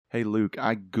Hey, Luke,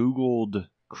 I Googled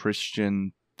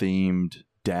Christian-themed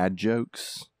dad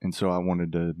jokes, and so I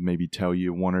wanted to maybe tell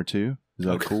you one or two. Is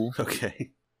that cool?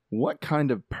 Okay. What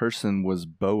kind of person was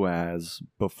Boaz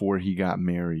before he got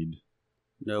married?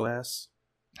 No ass?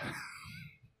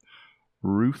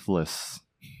 Ruthless.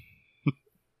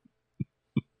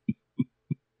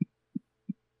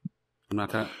 I'm not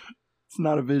gonna. It's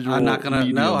not a visual. I'm not gonna.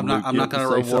 No, I'm not. Luke, I'm not gonna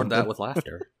reward something. that with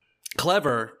laughter.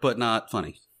 Clever, but not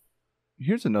funny.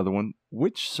 Here's another one.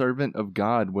 Which servant of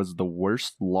God was the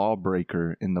worst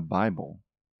lawbreaker in the Bible?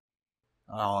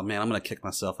 Oh man, I'm gonna kick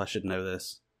myself. I should know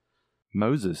this.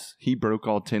 Moses. He broke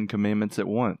all 10 commandments at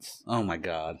once. Oh my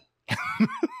god.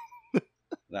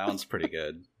 That one's pretty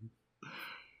good.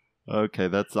 Okay,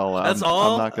 that's all. That's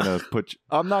all. I'm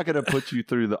not gonna put you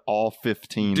through the all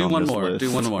 15. Do on one this more. list.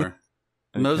 Do one more.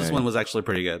 Okay. Moses one was actually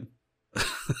pretty good.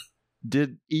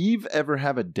 Did Eve ever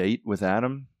have a date with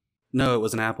Adam? No, it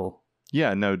was an apple.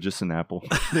 Yeah, no, just an apple.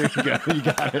 There you go. You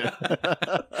got it.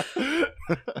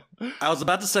 I was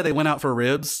about to say they went out for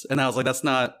ribs, and I was like, that's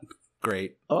not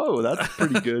great. Oh, that's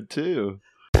pretty good too.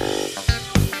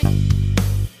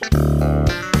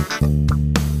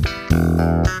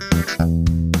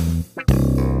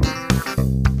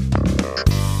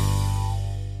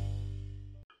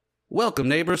 Welcome,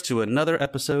 neighbors, to another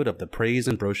episode of the Praise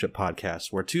and Worship Podcast,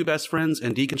 where two best friends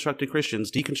and deconstructed Christians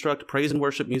deconstruct praise and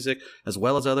worship music, as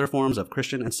well as other forms of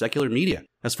Christian and secular media.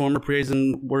 As former praise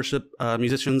and worship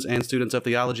musicians and students of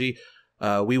theology,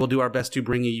 we will do our best to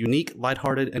bring you unique,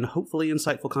 lighthearted, and hopefully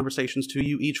insightful conversations to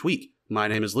you each week. My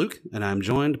name is Luke, and I'm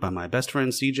joined by my best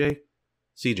friend, CJ.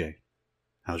 CJ,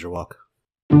 how's your walk?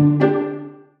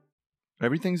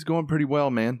 Everything's going pretty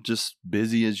well, man. Just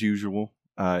busy as usual.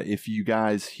 If you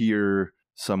guys hear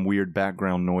some weird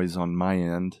background noise on my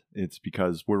end, it's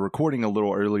because we're recording a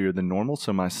little earlier than normal,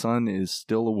 so my son is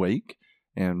still awake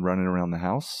and running around the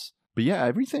house. But yeah,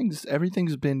 everything's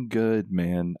been good,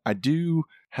 man. I do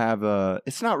have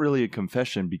it's not really a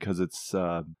confession because it's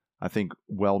I think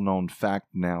well-known fact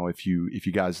now. If you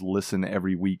guys listen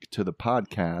every week to the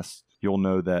podcast, you'll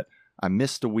know that I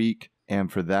missed a week. And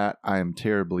for that, I am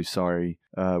terribly sorry.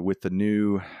 With the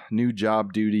new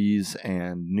job duties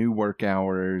and new work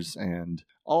hours and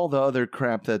all the other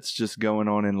crap that's just going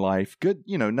on in life. Good,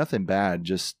 nothing bad,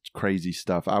 just crazy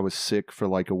stuff. I was sick for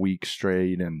like a week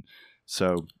straight, and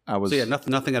so I was. So yeah,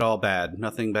 nothing at all bad.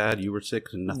 Nothing bad. You were sick,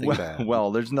 and nothing bad.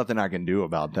 Well, there's nothing I can do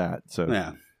about that. So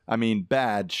yeah, I mean,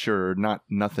 bad, sure,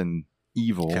 nothing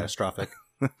evil, catastrophic.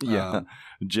 Yeah,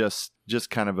 just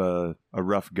kind of a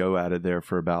rough go at it there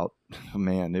for about,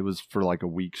 man, it was for like a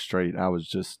week straight. I was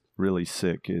just really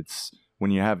sick. It's when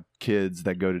you have kids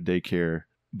that go to daycare,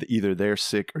 either they're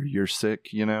sick or you're sick,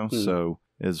 so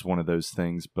it's one of those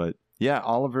things. But yeah,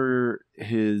 Oliver,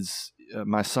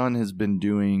 my son has been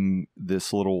doing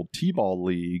this little t-ball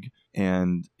league,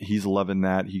 and he's loving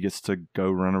that. He gets to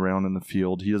go run around in the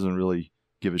field. He doesn't really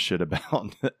give a shit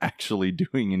about actually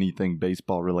doing anything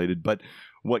baseball related, but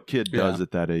what kid does at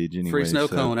that age anyway? Free snow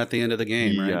cone at the end of the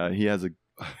game, right? Yeah, he has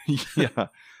yeah,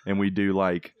 and we do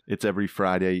it's every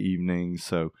Friday evening,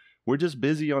 so we're just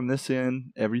busy on this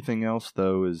end. Everything else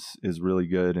though is really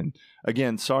good. And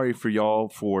again, sorry for y'all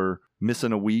for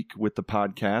missing a week with the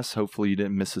podcast. Hopefully you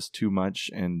didn't miss us too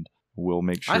much, and we'll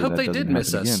make sure. I hope they did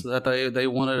miss us. Again. That they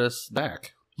wanted us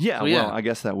back. Yeah, well, I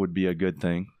guess that would be a good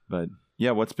thing, but.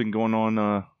 Yeah, what's been going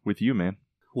on with you, man?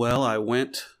 Well, I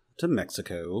went to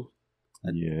Mexico.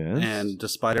 Yes. And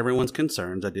despite everyone's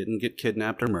concerns, I didn't get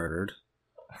kidnapped or murdered.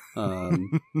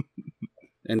 And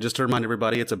just to remind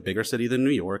everybody, it's a bigger city than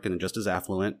New York and just as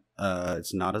affluent.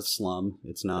 It's not a slum.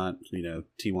 It's not,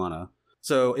 Tijuana.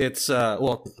 So it's, I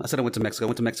said I went to Mexico. I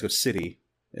went to Mexico City,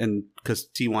 and because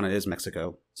Tijuana is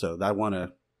Mexico. So I want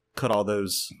to cut all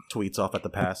those tweets off at the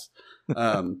pass.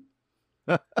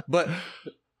 But...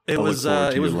 It was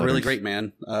really great,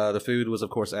 man. The food was, of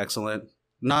course, excellent.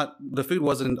 The food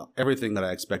wasn't everything that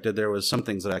I expected. There was some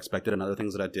things that I expected and other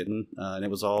things that I didn't, and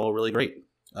it was all really great.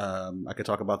 I could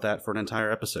talk about that for an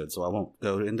entire episode, so I won't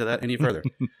go into that any further.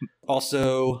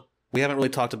 Also, we haven't really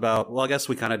talked about, well, I guess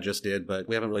we kind of just did, but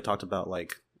we haven't really talked about,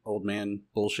 like, old man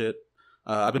bullshit.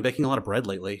 I've been baking a lot of bread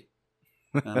lately.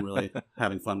 I'm really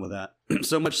having fun with that.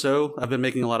 So much so, I've been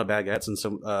making a lot of baguettes, and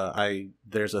so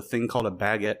there's a thing called a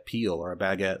baguette peel or a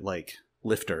baguette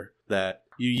lifter that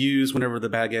you use whenever the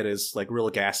baguette is real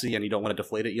gassy and you don't want to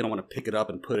deflate it. You don't want to pick it up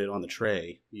and put it on the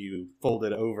tray. You fold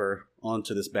it over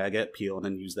onto this baguette peel and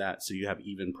then use that so you have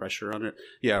even pressure on it.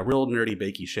 Yeah, real nerdy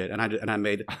bakey shit. And I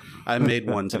made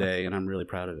one today, and I'm really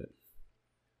proud of it.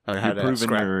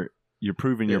 You're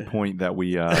proving your point that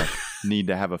we need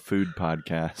to have a food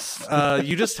podcast.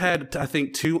 You just had, I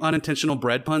think, 2 unintentional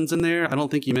bread puns in there. I don't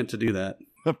think you meant to do that.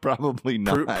 Probably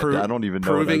not. I don't even know.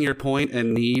 Proving your point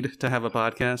and need to have a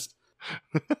podcast.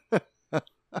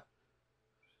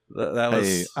 That was.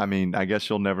 Hey, I mean, I guess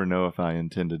you'll never know if I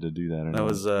intended to do that or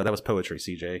not. That was poetry,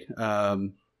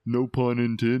 CJ. No pun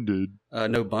intended.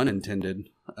 No bun intended.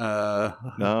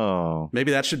 No.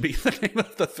 Maybe that should be the name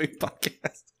of the food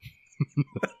podcast.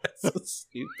 That's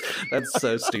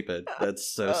so stupid. That's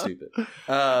so stupid.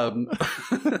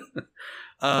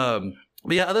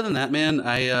 But yeah, other than that, man,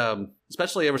 I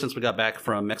especially ever since we got back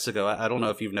from Mexico, I don't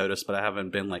know if you've noticed, but I haven't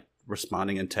been like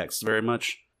responding in texts very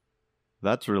much.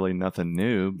 That's really nothing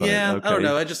new. But yeah, okay. I don't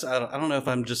know. I don't know if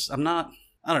I'm not.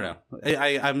 I don't know.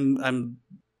 I'm.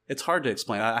 It's hard to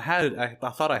explain. I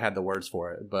thought I had the words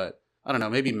for it, but I don't know.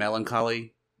 Maybe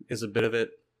melancholy is a bit of it.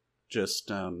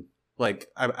 Just like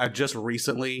I just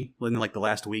recently, in like the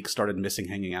last week, started missing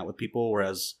hanging out with people,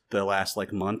 whereas the last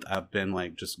like month I've been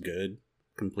like just good,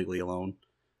 completely alone.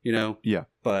 You know? Yeah.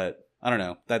 But I don't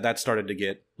know. That started to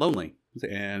get lonely,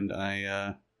 and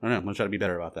I don't know. I'm gonna try to be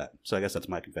better about that. So I guess that's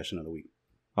my confession of the week.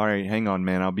 All right, hang on,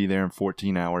 man. I'll be there in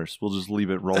 14 hours. We'll just leave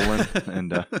it rolling.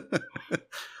 And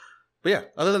but yeah,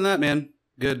 other than that, man,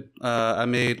 good. I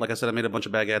made a bunch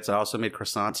of baguettes. I also made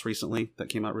croissants recently that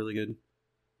came out really good.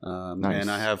 Nice. And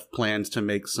I have plans to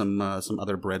make some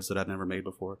other breads that I've never made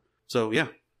before. So yeah,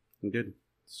 I'm good.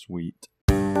 Sweet.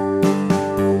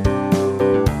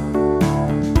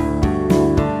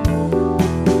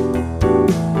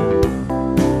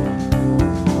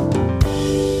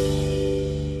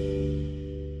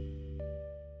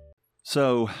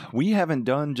 So we haven't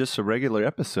done just a regular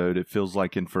episode, it feels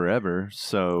like, in forever.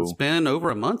 So it's been over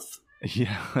a month.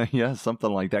 Yeah,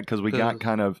 something like that. Because we got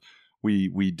kind of,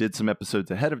 we did some episodes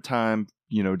ahead of time,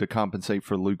 you know, to compensate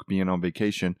for Luke being on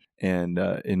vacation and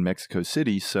in Mexico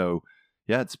City. So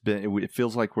yeah, it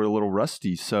feels like we're a little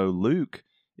rusty. So Luke,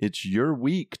 it's your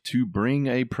week to bring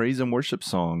a praise and worship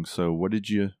song. So what'd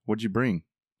you bring?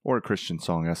 Or a Christian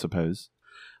song, I suppose.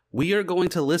 We are going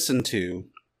to listen to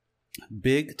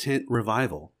Big Tent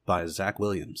Revival by Zach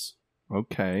Williams.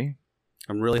 Okay.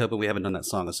 I'm really hoping we haven't done that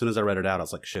song. As soon as I read it out, I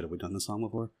was like, shit, have we done this song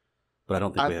before? But I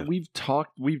don't think we have.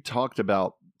 We've talked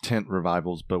about tent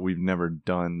revivals, but we've never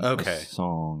done a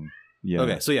song. Yeah.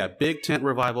 Okay, so yeah, Big Tent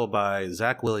Revival by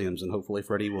Zach Williams, and hopefully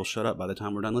Freddie will shut up by the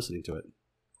time we're done listening to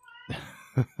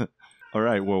it. All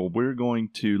right, well, we're going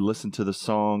to listen to the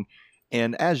song,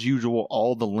 and as usual,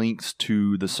 all the links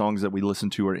to the songs that we listen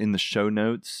to are in the show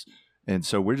notes. And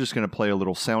so we're just going to play a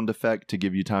little sound effect to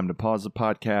give you time to pause the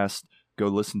podcast, go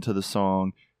listen to the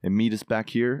song, and meet us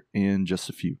back here in just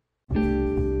a few.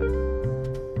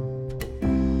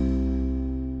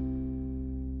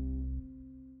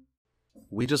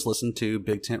 We just listened to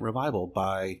Big Tent Revival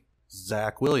by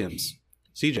Zach Williams.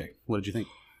 CJ, what did you think?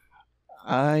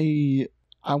 I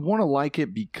want to like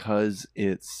it because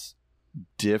it's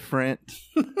different.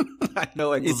 I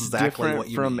know exactly it's different what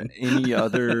you from mean. any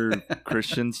other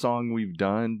Christian song we've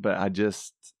done, but I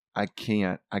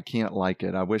can't like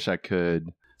it. I wish I could.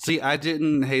 See, I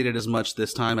didn't hate it as much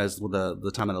this time as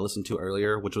the time that I listened to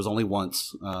earlier, which was only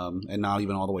once, and not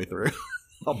even all the way through.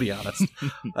 I'll be honest.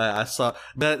 I saw,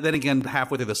 but then again,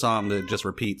 halfway through the song, it just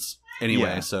repeats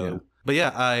anyway. But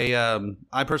yeah,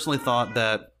 I personally thought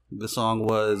that the song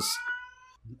was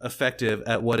effective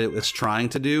at what it was trying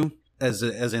to do, as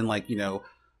in like, you know,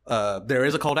 there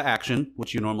is a call to action,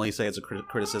 which you normally say is a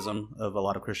criticism of a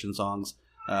lot of Christian songs,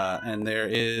 and there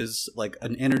is like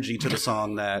an energy to the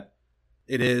song that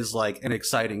it is like an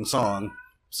exciting song.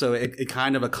 So it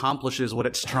kind of accomplishes what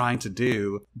it's trying to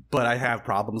do, but I have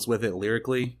problems with it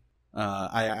lyrically.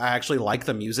 I actually like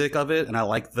the music of it, and I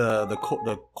like the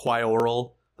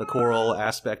choral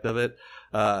aspect of it,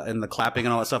 and the clapping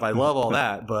and all that stuff. I love all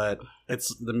that, but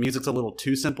the music's a little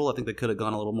too simple. I think they could have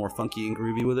gone a little more funky and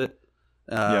groovy with it.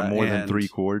 More than 3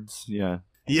 chords. Yeah.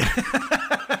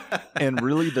 And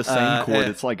really the same chord.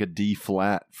 It's like a D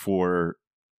flat for.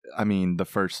 I mean, the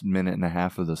first minute and a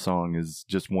half of the song is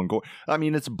just one chord. I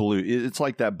mean, it's it's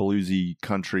like that bluesy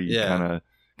country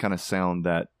kind of sound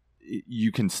that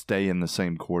you can stay in the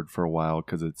same chord for a while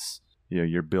because it's, you know,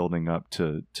 you're building up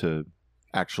to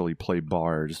actually play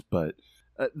bars. But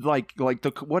like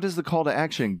what is the call to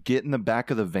action? Get in the back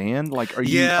of the van. Like, are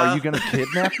you going to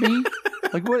kidnap me?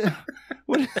 Like what?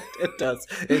 It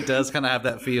does kind of have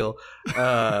that feel.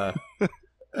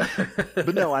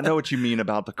 But no, I know what you mean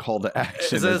about the call to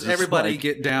action. It says everybody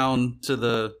get down to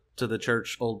the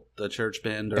church, the church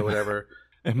bend or whatever.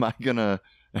 Am I gonna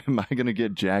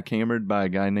get jackhammered by a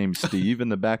guy named Steve in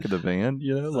the back of the van?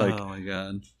 You know, like, oh my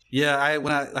god, Yeah,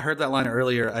 when I heard that line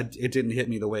earlier, it didn't hit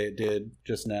me the way it did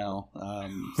just now.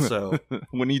 So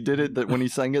when he did it, when he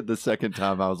sang it the second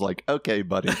time, I was like, okay,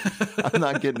 buddy, I'm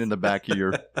not getting in the back of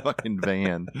your fucking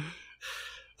van.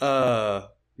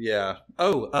 Yeah.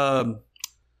 Oh,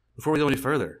 before we go any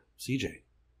further, CJ,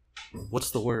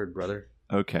 what's the word, brother?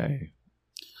 Okay.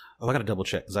 Oh, I got to double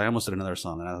check because I almost did another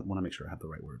song and I want to make sure I have the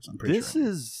right words. I'm pretty this sure.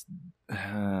 This is,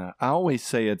 I always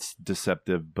say it's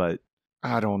deceptive, but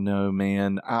I don't know,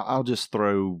 man. I'll just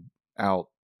throw out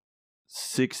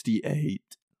 68.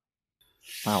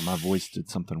 Wow, my voice did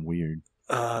something weird.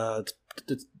 It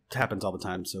happens all the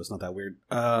time, so it's not that weird.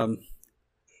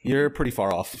 You're pretty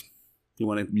far off. You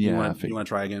want to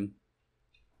try again?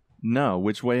 No,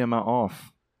 which way am I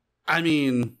off? I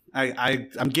mean,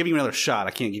 I'm giving you another shot.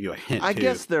 I can't give you a hint. I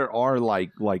guess there are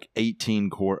like 18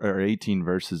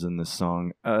 verses in this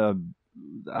song.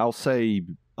 I'll say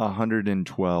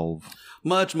 112.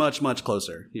 Much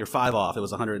closer. You're 5 off. It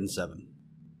was 107.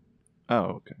 Oh,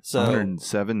 okay. So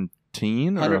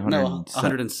 117 or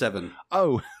 107.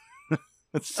 Oh,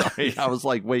 sorry. I was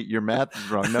like, wait, your math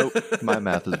is wrong. Nope, my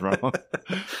math is wrong.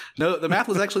 No, the math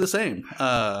was actually the same.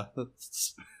 5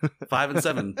 and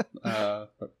 7.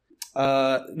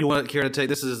 You want to care to take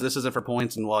this isn't for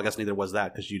points, and well, I guess neither was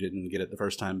that because you didn't get it the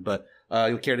first time. But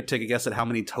you care to take a guess at how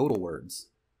many total words?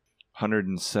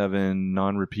 107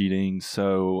 non-repeating.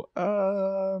 So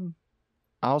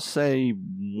I'll say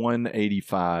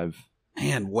 185.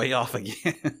 Man, way off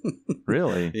again.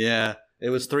 Really? Yeah. It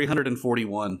was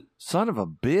 341. Son of a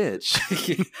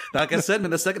bitch. Like I said,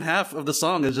 in the second half of the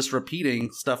song is just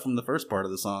repeating stuff from the first part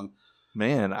of the song.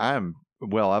 Man, I've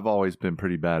always been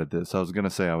pretty bad at this. I was going to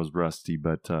say I was rusty,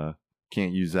 but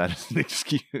can't use that as an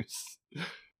excuse.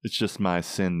 It's just my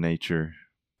sin nature.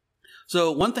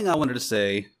 So one thing I wanted to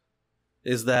say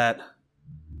is that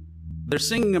they're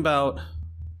singing about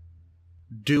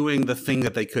doing the thing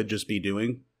that they could just be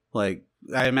doing. Like,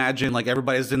 I imagine, like,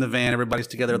 everybody's in the van, everybody's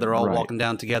together, they're all walking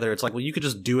down together. It's like, well, you could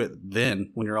just do it then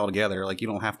when you're all together. Like, you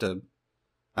don't have to,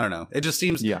 I don't know. It just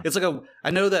seems, it's like I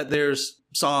know that there's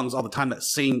songs all the time that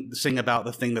sing about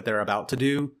the thing that they're about to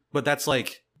do, but that's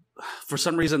like, for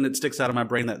some reason it sticks out of my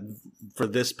brain that for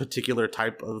this particular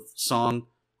type of song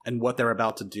and what they're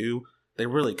about to do, they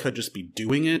really could just be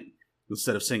doing it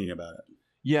instead of singing about it.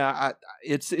 Yeah,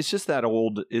 it's just that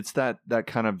old, it's that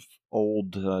kind of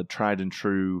old tried and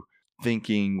true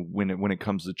thinking when it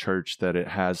comes to church that it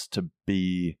has to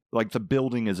be like the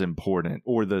building is important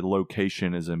or the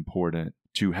location is important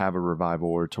to have a revival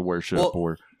or to worship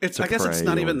or to I guess pray it's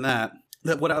not even that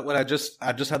what I just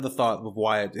had the thought of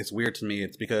why it's weird to me.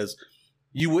 It's because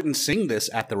you wouldn't sing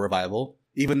this at the revival,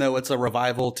 even though it's a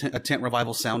revival, a tent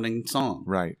revival sounding song.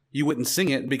 Right. You wouldn't sing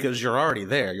it because you're already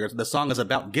there. The song is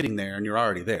about getting there and you're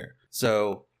already there.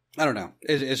 So I don't know.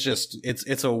 It's just,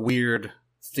 it's a weird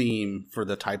theme for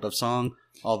the type of song.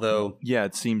 Although, yeah,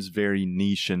 it seems very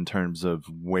niche in terms of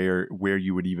where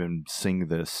you would even sing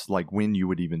this. Like when you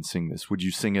would even sing this. Would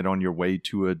you sing it on your way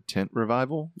to a tent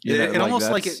revival? It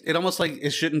almost like it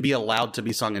shouldn't be allowed to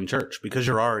be sung in church because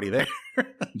you're already there.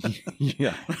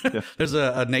 Yeah. There's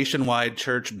a nationwide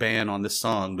church ban on this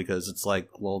song because it's like,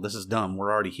 well, this is dumb.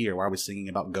 We're already here. Why are we singing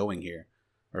about going here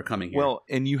or coming here? Well,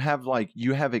 and you have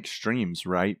extremes,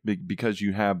 right? Because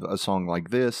you have a song like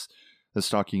this that's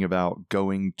talking about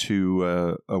going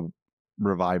to a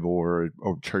revival or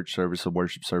church service, a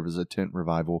worship service, a tent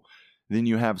revival. Then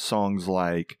you have songs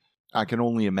like I Can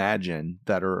Only Imagine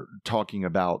that are talking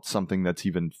about something that's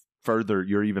even further,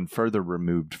 you're even further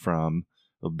removed from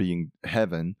being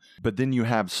heaven. But then you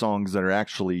have songs that are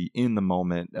actually in the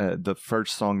moment. The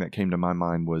first song that came to my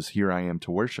mind was Here I Am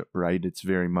to Worship, right? It's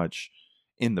very much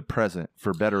in the present,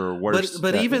 for better or worse.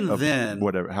 But even then,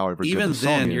 however, even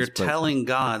then, you're is, telling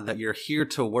God that you're here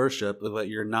to worship, but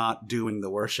you're not doing the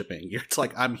worshiping. It's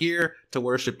like, I'm here to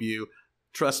worship you.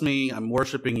 Trust me, I'm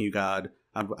worshiping you, God.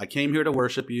 I came here to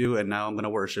worship you, and now I'm going to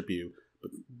worship you.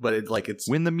 But it's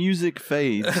when the music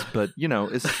fades, but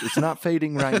it's not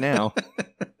fading right now.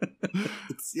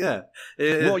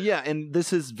 And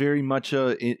this is very much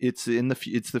it's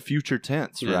the future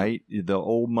tense, right? The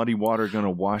old muddy water going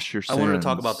to wash your sins. I wanted to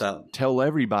talk about that. Tell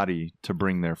everybody to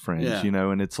bring their friends,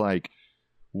 and it's like,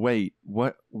 wait,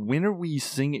 what? When are we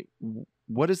singing?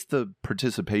 What is the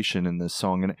participation in this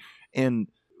song? And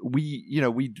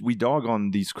we dog on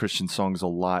these Christian songs a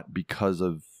lot because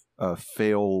of a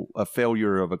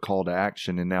failure of a call to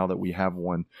action. And now that we have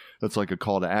one that's like a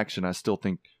call to action, I still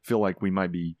feel like we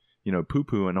might be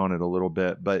poo-pooing on it a little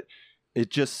bit, but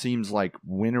it just seems like,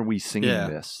 when are we singing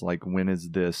this? Like, when is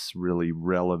this really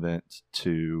relevant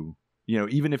to,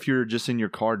 even if you're just in your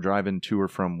car driving to or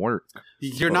from work?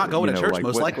 You're not going to church,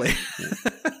 most likely.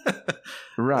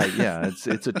 Right, yeah.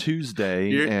 It's a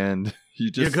Tuesday, and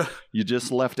you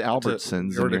just left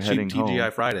Albertsons and you're heading home.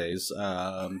 TGI Fridays.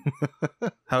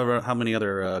 However, how many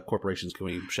other corporations can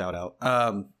we shout out?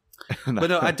 But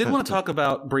no, I did want to talk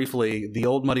about briefly the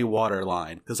Old Muddy Water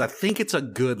line, because I think it's a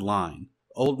good line.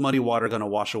 Old muddy water gonna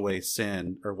wash away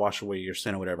sin, or wash away your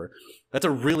sin, or whatever. That's a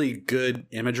really good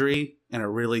imagery and a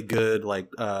really good, like,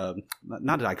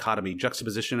 not a dichotomy,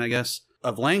 juxtaposition, I guess,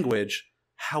 of language.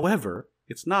 However,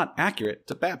 it's not accurate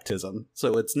to baptism,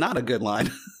 so it's not a good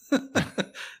line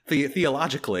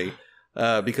theologically,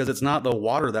 because it's not the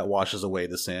water that washes away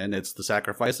the sin. It's the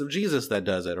sacrifice of Jesus that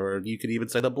does it, or you could even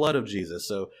say the blood of Jesus.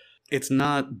 So it's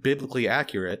not biblically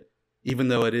accurate. Even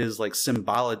though it is like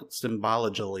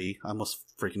symbolically, I almost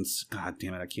freaking, God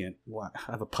damn it, I can't.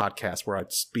 I have a podcast where I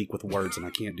speak with words and I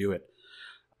can't do it.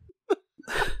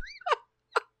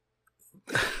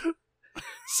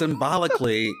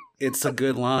 Symbolically, it's a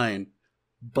good line,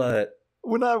 but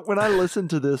when I listen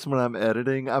to this when I'm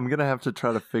editing, I'm gonna have to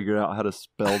try to figure out how to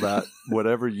spell that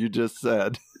whatever you just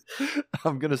said.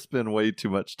 I'm gonna spend way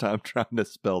too much time trying to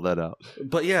spell that out.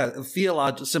 But yeah,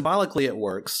 symbolically it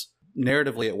works.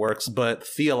 Narratively it works, but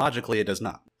theologically it does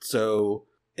not. So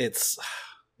it's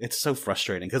so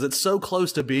frustrating because it's so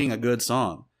close to being a good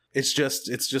song. It's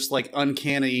just like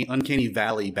uncanny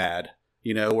valley bad,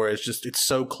 where it's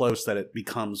so close that it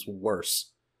becomes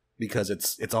worse because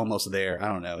it's almost there. I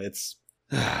don't know. It's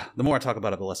the more I talk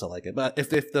about it, the less I like it. But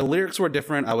if the lyrics were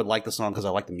different, I would like the song because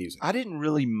I like the music. I didn't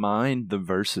really mind the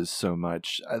verses so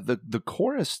much. The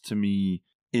chorus to me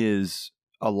is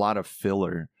a lot of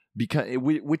filler.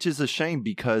 Which is a shame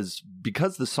because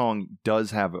the song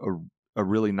does have a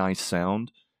really nice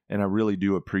sound, and I really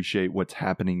do appreciate what's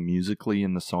happening musically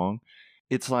in the song.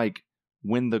 It's like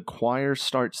when the choir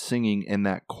starts singing and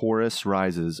that chorus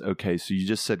rises. Okay, so you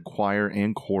just said choir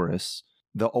and chorus.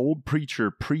 The old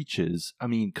preacher preaches. I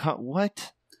mean,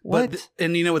 what?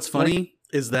 And what's funny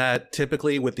is that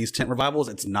typically with these tent revivals,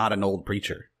 it's not an old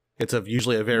preacher. It's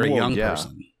usually a very young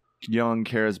person. Young,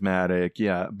 charismatic,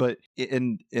 yeah. But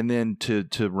and then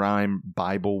to rhyme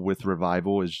Bible with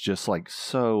revival is just like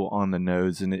so on the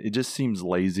nose, and it just seems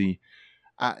lazy.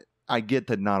 I get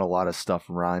that not a lot of stuff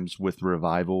rhymes with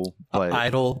revival, but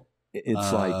idle.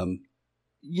 It's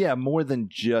more than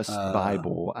just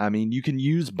Bible. I mean, you can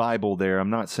use Bible there.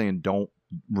 I'm not saying don't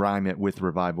rhyme it with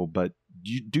revival, but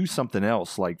you do something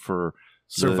else, like for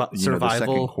the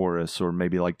second chorus, or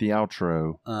maybe like the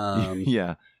outro.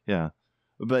 Yeah.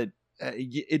 But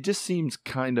it just seems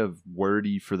kind of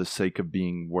wordy for the sake of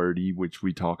being wordy, which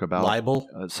we talk about libel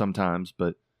sometimes.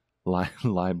 But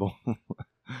libel,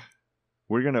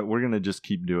 we're gonna just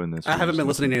keep doing this. I haven't been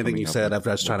listening to anything you said. I've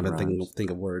just trying to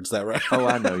think of words. Is that right? Oh,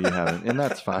 I know you haven't, and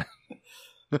that's fine.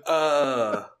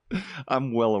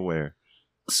 I'm well aware.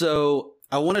 So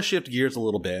I want to shift gears a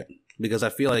little bit because I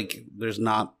feel like there's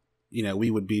not, we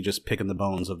would be just picking the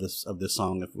bones of this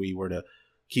song if we were to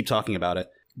keep talking about it.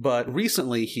 But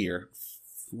recently here,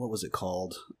 what was it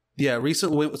called? Yeah,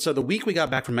 recently. So the week we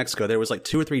got back from Mexico, there was like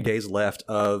 2 or 3 days left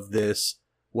of this,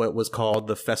 what was called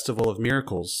the Festival of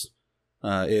Miracles.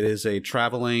 It is a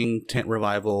traveling tent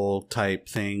revival type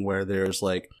thing where there's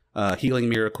like healing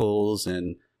miracles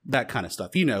and that kind of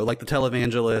stuff. Like the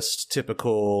televangelist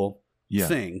typical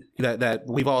thing that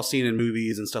we've all seen in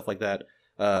movies and stuff like that.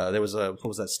 There was what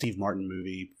was that Steve Martin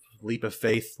movie, Leap of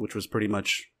Faith, which was pretty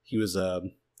much, he was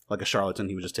like a charlatan.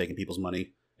 He was just taking people's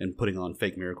money and putting on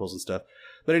fake miracles and stuff.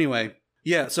 But anyway,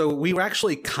 yeah, so we were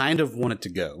actually kind of wanted to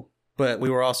go, but we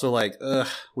were also like,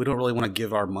 we don't really want to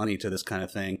give our money to this kind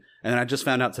of thing. And then I just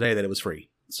found out today that it was free.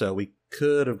 So we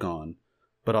could have gone,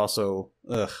 but also,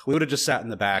 we would have just sat in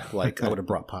the back. Like I would have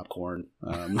brought popcorn.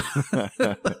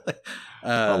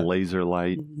 A laser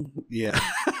light. Yeah.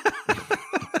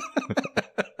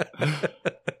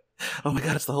 Oh my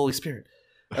God, it's the Holy Spirit.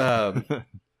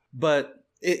 But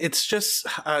it's just,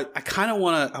 I kind of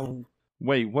want to.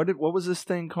 Wait, what was this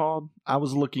thing called? I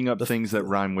was looking up things that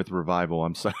rhyme with revival.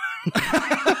 I'm sorry.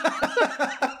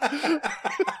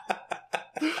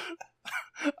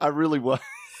 I really was.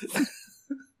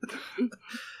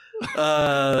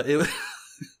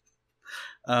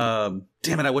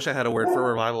 Damn it! I wish I had a word for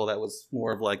revival that was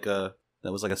more of like a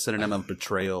synonym of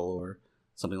betrayal or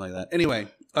something like that. Anyway,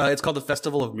 it's called the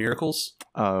Festival of Miracles.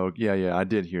 Oh yeah, I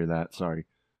did hear that. Sorry.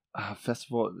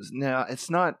 Festival. No, it's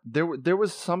not. There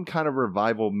was some kind of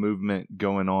revival movement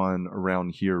going on around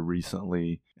here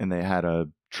recently, and they had a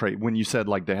when you said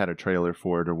like they had a trailer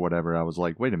for it or whatever, I was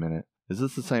like, wait a minute, is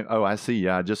this the same? Oh, I see.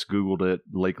 Yeah, I just Googled it.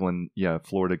 Lakeland,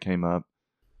 Florida came up.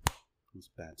 It was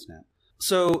a bad snap.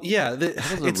 So yeah,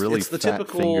 that was a really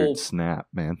fat-fingered snap,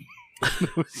 man.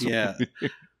 Yeah.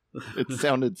 It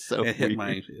sounded so it hit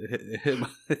weird.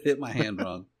 hit my hand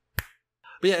wrong.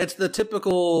 But yeah, it's the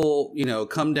typical,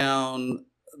 come down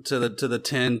to the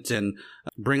tent and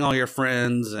bring all your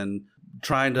friends and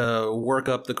trying to work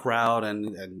up the crowd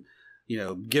and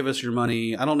give us your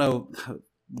money. I don't know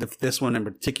if this one in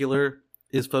particular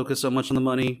is focused so much on the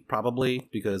money, probably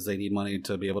because they need money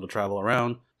to be able to travel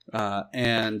around.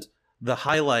 And the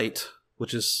highlight,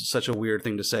 which is such a weird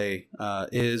thing to say,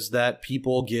 is that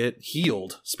people get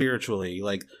healed spiritually.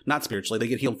 Like, not spiritually, they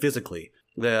get healed physically.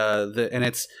 And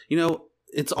it's,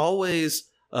 it's always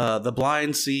the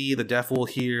blind see, the deaf will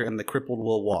hear, and the crippled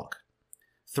will walk.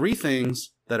 3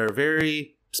 things that are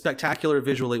very spectacular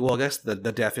visually. Well, I guess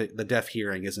the deaf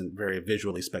hearing isn't very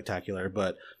visually spectacular,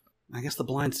 but I guess the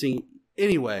blind seeing.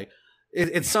 Anyway,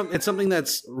 it's something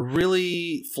that's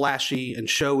really flashy and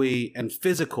showy and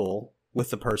physical with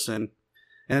the person.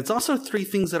 And it's also 3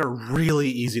 things that are really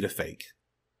easy to fake.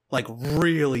 Like,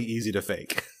 really easy to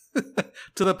fake.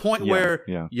 To the point where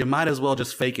you might as well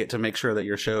just fake it to make sure that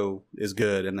your show is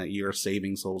good and that you're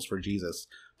saving souls for Jesus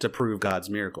to prove God's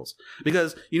miracles.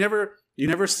 Because you never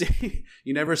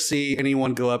see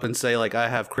anyone go up and say, like, I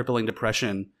have crippling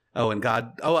depression. Oh, and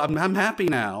God, I'm happy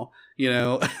now,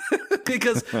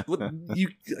 because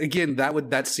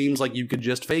that seems like you could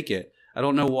just fake it. I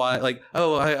don't know why. Like,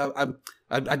 I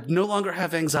no longer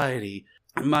have anxiety.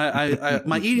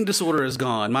 My eating disorder is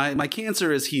gone. My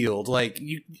cancer is healed. Like,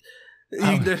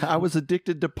 I was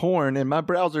addicted to porn and my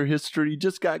browser history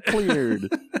just got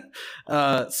cleared.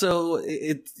 So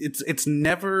it's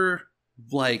never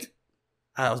like,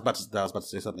 I was about to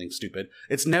say something stupid.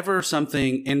 It's never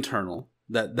something internal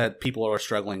that people are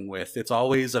struggling with. It's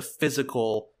always a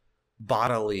physical,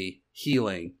 bodily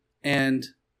healing. And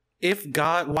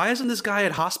why isn't this guy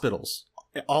at hospitals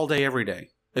all day, every day,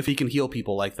 if he can heal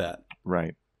people like that?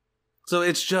 Right. So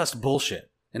it's just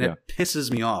bullshit. And it pisses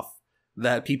me off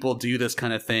that people do this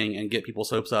kind of thing and get people's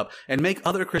hopes up and make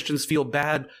other Christians feel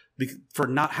bad for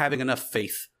not having enough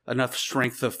faith, enough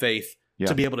strength of faith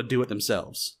to be able to do it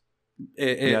themselves.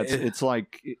 It's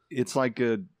like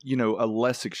a a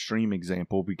less extreme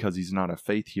example because he's not a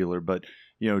faith healer, but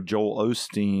Joel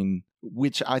Osteen,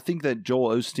 which I think that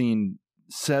Joel Osteen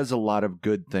says a lot of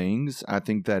good things. I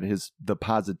think that the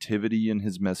positivity in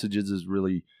his messages is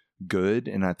really good,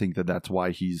 and I think that that's why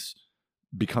he's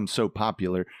become so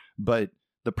popular. But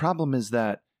the problem is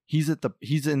that he's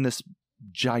in this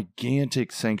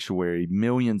gigantic sanctuary,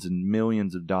 millions and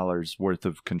millions of dollars worth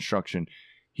of construction.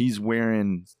 He's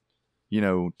wearing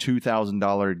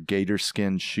 $2,000 gator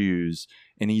skin shoes,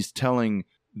 and he's telling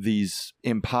these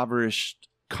impoverished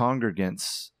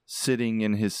congregants sitting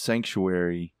in his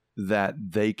sanctuary that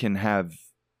they can have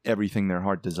everything their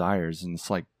heart desires. And it's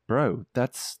like, bro,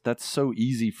 that's so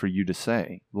easy for you to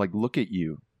say. Like, look at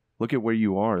you. Look at where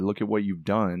you are. Look at what you've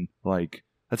done. Like,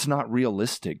 that's not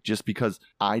realistic. Just because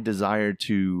I desire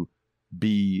to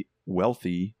be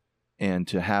wealthy and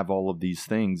to have all of these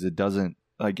things, it doesn't,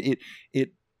 like, it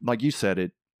like you said,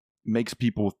 it makes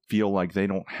people feel like they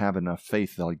don't have enough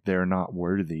faith, like they're not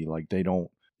worthy, like they don't,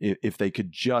 if they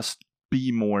could just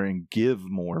be more and give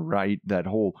more, right? That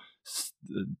whole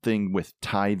thing with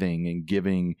tithing and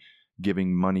giving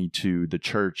money to the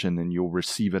church and then you'll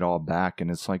receive it all back.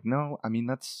 And it's like, no, I mean,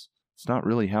 it's not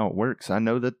really how it works. I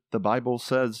know that the Bible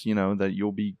says, that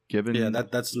you'll be given. Yeah,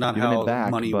 that's not how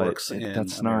money works in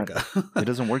America. It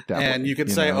doesn't work that way. And you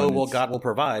could say, God will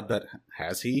provide, but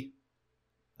has he?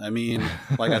 I mean,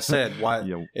 like I said, why?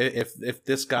 If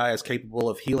this guy is capable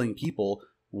of healing people,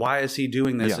 why is he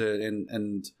doing this?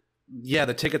 And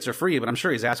the tickets are free, but I'm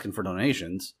sure he's asking for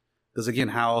donations. Because again,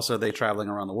 how else are they traveling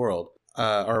around the world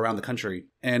or around the country?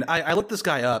 And I looked this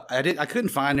guy up. I couldn't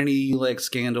find any like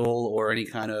scandal or any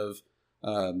kind of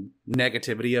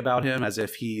negativity about him, as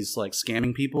if he's like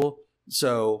scamming people.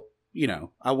 So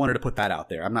I wanted to put that out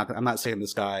there. I'm not saying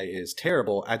this guy is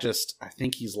terrible. I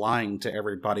think he's lying to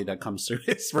everybody that comes through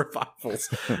his revivals,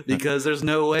 because there's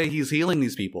no way he's healing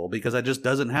these people, because that just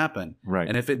doesn't happen. Right.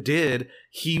 And if it did,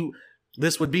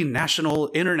 this would be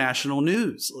international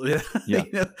news.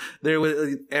 Yeah.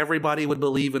 Everybody would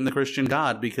believe in the Christian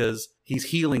God because he's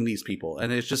healing these people.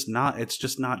 And it's just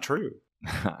not true.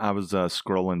 I was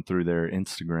scrolling through their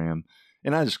Instagram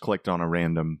and I just clicked on a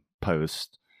random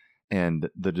post, and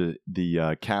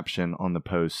the caption on the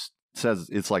post says,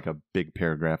 it's like a big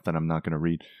paragraph that I'm not going to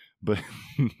read, but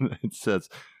it says,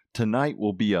 "Tonight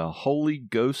will be a Holy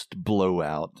Ghost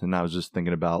blowout." And I was just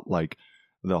thinking about like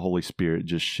the Holy Spirit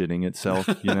just shitting itself,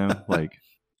 like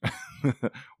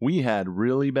we had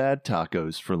really bad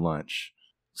tacos for lunch.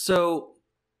 So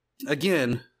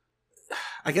again,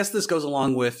 I guess this goes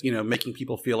along with, making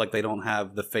people feel like they don't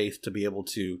have the faith to be able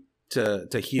to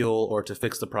to heal or to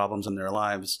fix the problems in their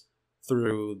lives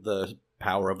through the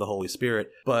power of the Holy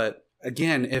Spirit. But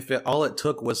again, if all it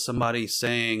took was somebody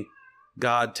saying,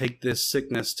 God, take this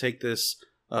sickness, take this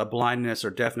blindness or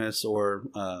deafness or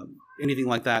anything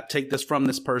like that, take this from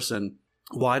this person.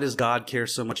 Why does God care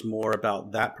so much more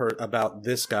about about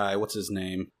this guy? What's his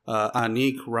name?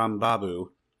 Anik Rambabu.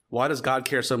 Why does God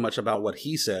care so much about what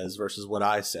he says versus what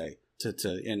I say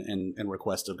in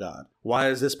request of God? Why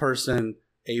is this person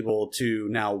able to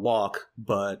now walk,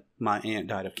 but my aunt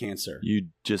died of cancer? You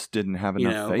just didn't have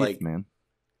enough faith, man.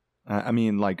 I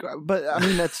mean,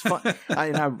 that's fun.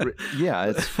 Yeah,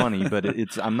 it's funny, but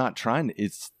I'm not trying to,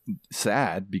 it's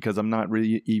sad because I'm not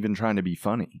really even trying to be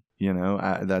funny.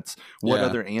 That's what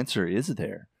other answer is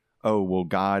there? Oh, well,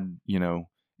 God,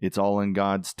 it's all in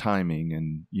God's timing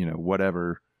and,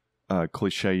 whatever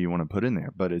cliche you want to put in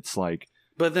there. But it's like,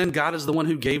 but then God is the one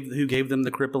who gave them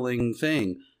the crippling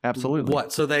thing. Absolutely.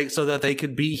 What? So that they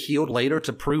could be healed later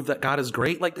to prove that God is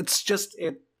great. Like it's just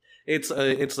it's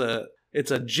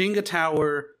a Jenga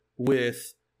tower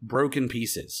with broken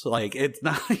pieces. Like it's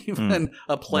not even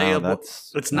a playable.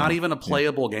 It's not even a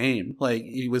playable game. Like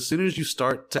as soon as you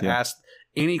start to ask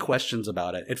any questions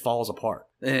about it, it falls apart,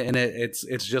 and it's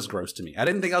just gross to me. I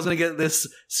didn't think I was going to get this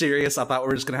serious. I thought we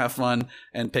were just going to have fun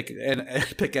and pick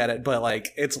at it, but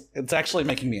like it's actually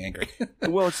making me angry.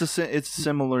 Well, it's a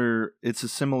similar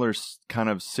kind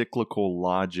of cyclical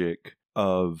logic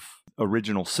of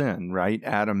original sin, right?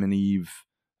 Adam and Eve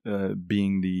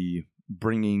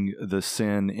bringing the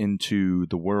sin into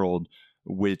the world,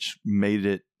 which made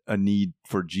it a need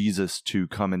for Jesus to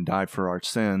come and die for our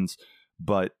sins.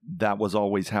 But that was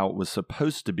always how it was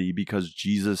supposed to be because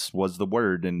Jesus was the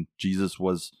Word and Jesus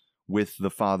was with the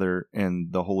Father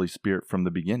and the Holy Spirit from the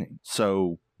beginning.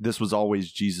 So this was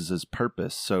always Jesus's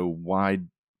purpose. So why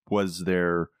was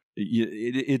there...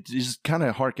 It just kind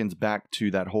of harkens back to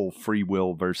that whole free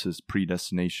will versus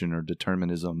predestination or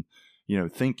determinism,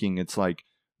 thinking. It's like,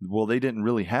 well, they didn't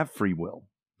really have free will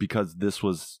because this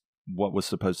was what was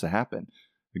supposed to happen.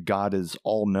 God is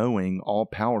all-knowing,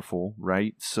 all-powerful,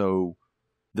 right? So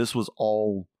this was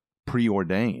all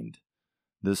preordained.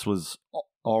 This was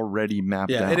already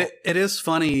mapped out. It is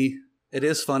funny. It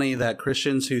is funny that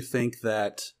Christians who think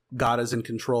that God is in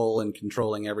control and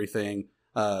controlling everything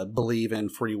believe in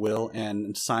free will,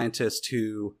 and scientists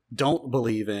who don't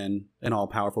believe in an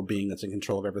all-powerful being that's in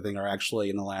control of everything are actually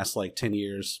in the last 10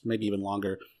 years, maybe even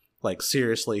longer,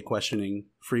 seriously questioning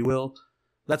free will.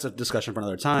 That's a discussion for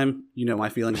another time. My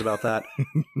feelings about that.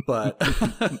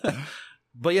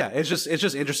 But yeah, it's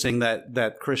just interesting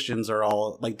that Christians are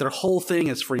all their whole thing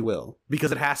is free will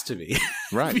because it has to be,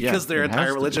 right? Because their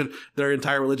entire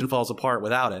religion falls apart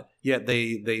without it. Yet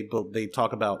they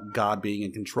talk about God being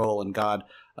in control and God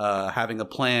having a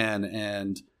plan,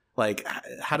 and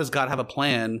how does God have a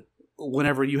plan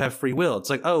whenever you have free will? It's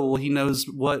like, oh, well, he knows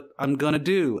what I'm gonna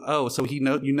do. Oh, so he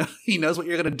knows what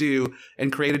you're gonna do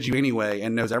and created you anyway,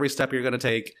 and knows every step you're gonna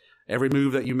take. Every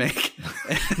move that you make.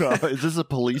 Is this a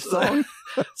Police song?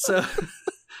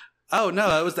 Oh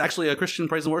no, it was actually a Christian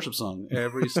praise and worship song.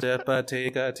 Every step I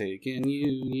take in you,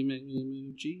 you make me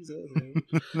move, Jesus.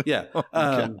 Yeah.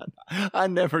 I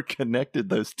never connected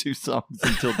those two songs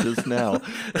until just now,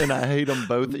 and I hate them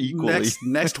both equally.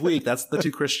 Next week, that's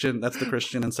the Christian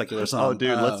and secular song. Oh,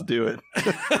 dude, let's do it.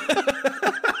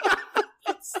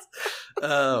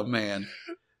 Oh man.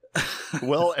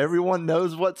 Well, everyone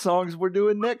knows what songs we're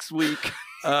doing next week.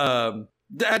 I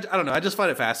don't know. I just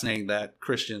find it fascinating that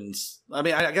Christians. I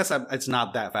mean, I guess it's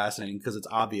not that fascinating because it's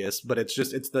obvious, but it's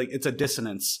a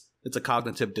dissonance. It's a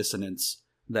cognitive dissonance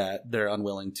that they're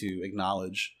unwilling to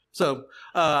acknowledge. So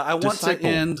I want to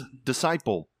end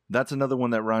disciple. That's another one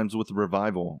that rhymes with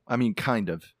revival. I mean, kind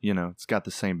of. It's got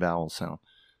the same vowel sound.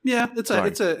 Yeah, it's an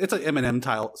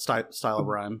Eminem style of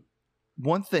rhyme.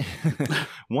 One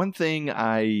thing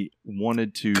I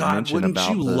wanted to mention wouldn't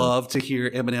about you love to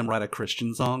hear Eminem write a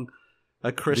Christian song?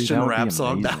 A Christian rap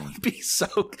song? That would be so...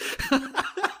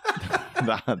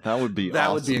 that would be That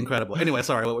awesome. would be incredible. Anyway,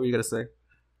 sorry, what were you going to say?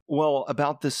 Well,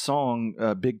 about this song,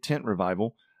 Big Tent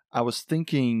Revival, I was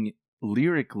thinking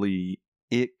lyrically,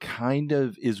 it kind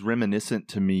of is reminiscent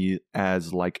to me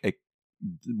as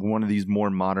one of these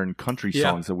more modern country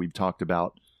songs that we've talked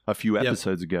about a few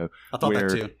episodes ago. I thought where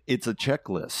that too. It's a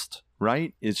checklist,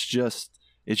 right? It's just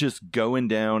going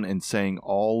down and saying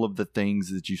all of the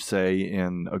things that you say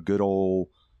in a good old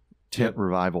tent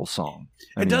revival song.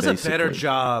 It does a better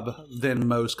job than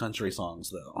most country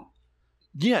songs, though.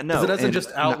 Yeah, no. It doesn't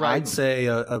just outright say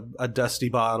a dusty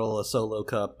bottle, a solo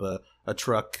cup, a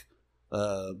truck,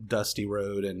 dusty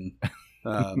road, and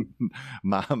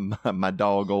my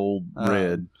dog old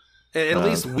red. It at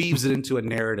least weaves it into a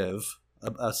narrative,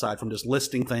 aside from just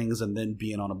listing things and then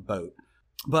being on a boat.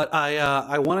 But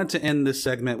I wanted to end this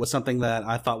segment with something that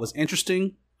I thought was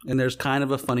interesting, and there's kind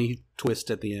of a funny twist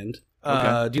at the end.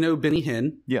 Okay. Do you know Benny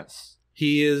Hinn? Yes.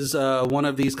 He is one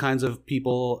of these kinds of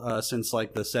people since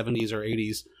like the 70s or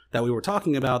 80s that we were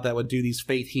talking about that would do these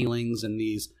faith healings and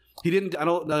these. I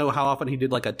don't know how often he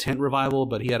did like a tent revival,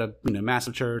 but he had a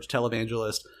massive church,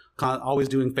 televangelist, always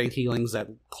doing faith healings that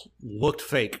looked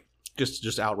fake,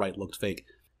 just outright looked fake.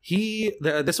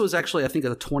 This was actually, I think,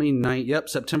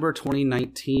 September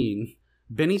 2019.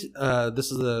 Benny,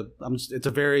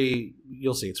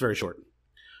 you'll see, it's very short.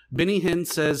 Benny Hinn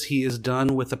says he is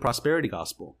done with the prosperity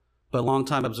gospel, but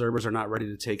longtime observers are not ready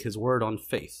to take his word on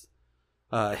faith.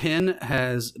 Hinn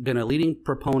has been a leading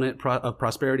proponent of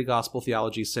prosperity gospel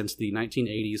theology since the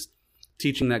 1980s,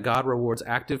 teaching that God rewards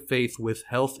active faith with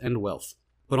health and wealth.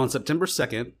 But on September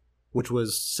 2nd, which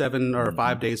was 7 or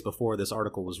 5 days before this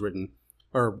article was written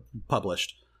or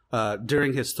published,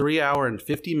 during his 3-hour and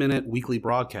 50-minute weekly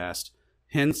broadcast,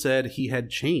 Hinn said he had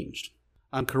changed.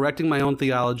 I'm correcting my own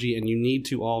theology, and you need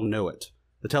to all know it.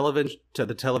 The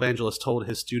televangelist told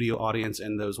his studio audience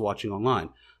and those watching online,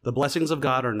 the blessings of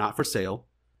God are not for sale,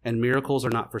 and miracles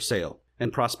are not for sale,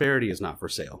 and prosperity is not for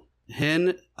sale.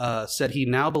 Hinn said he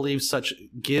now believes such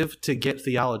give-to-get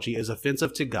theology is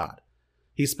offensive to God.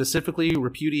 He specifically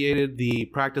repudiated the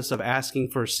practice of asking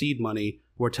for seed money,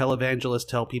 where televangelists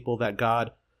tell people that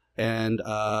God and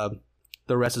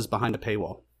the rest is behind a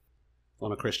paywall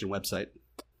on a Christian website.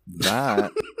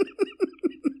 That...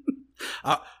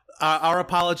 Our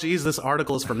apologies. This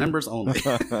article is for members only.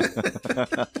 When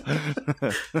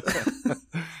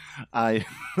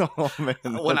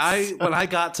I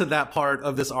got to that part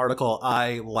of this article,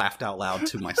 I laughed out loud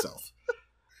to myself.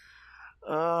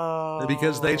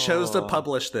 Because they chose to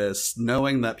publish this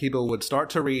knowing that people would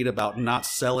start to read about not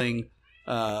selling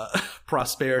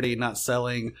prosperity, not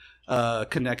selling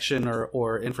connection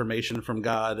or information from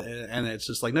God, and it's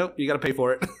just like, nope, you got to pay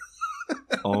for it.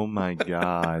 Oh my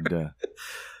God.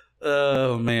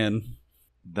 Oh, man.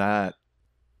 That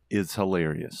is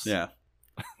hilarious. Yeah.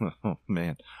 Oh,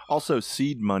 man. Also,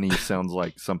 seed money sounds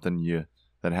like something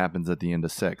that happens at the end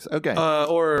of sex. Okay.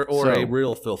 Or a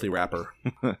real filthy rapper.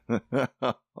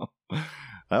 That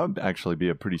would actually be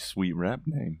a pretty sweet rap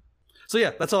name. So,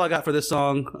 yeah, that's all I got for this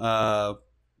song.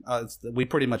 We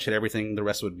pretty much hit everything. The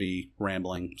rest would be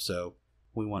rambling, so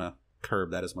we want to curb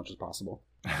that as much as possible.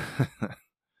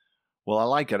 Well, I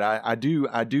like it. I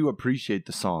do appreciate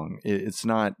the song. It's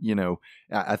not,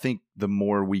 I think the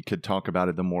more we could talk about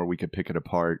it, the more we could pick it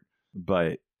apart.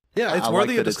 But yeah, it's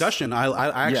worthy of discussion.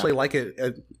 I actually like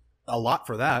it a lot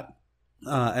for that.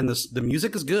 And the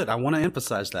music is good. I want to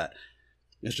emphasize that.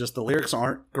 It's just the lyrics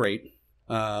aren't great.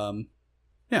 Yeah.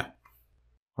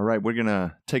 All right, we're going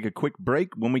to take a quick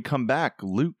break. When we come back,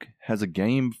 Luke has a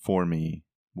game for me.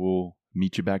 We'll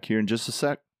meet you back here in just a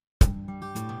sec.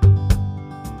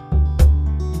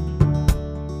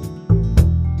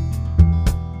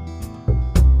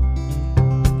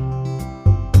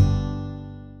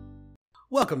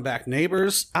 Welcome back,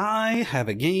 neighbors. I have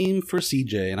a game for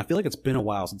CJ, and I feel like it's been a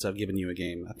while since I've given you a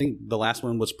game. I think the last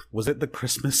one was it the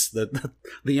Christmas,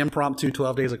 the impromptu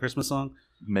 12 Days of Christmas song?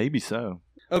 Maybe so.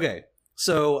 Okay,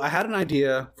 so I had an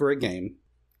idea for a game,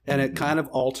 and it kind of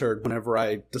altered whenever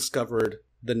I discovered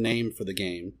the name for the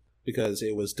game, because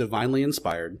it was divinely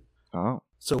inspired. Oh.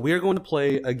 So we're going to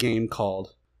play a game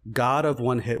called God of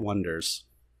One-Hit Wonders.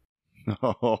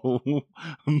 Oh,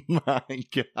 my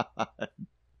God.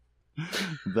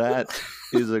 That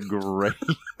is a great...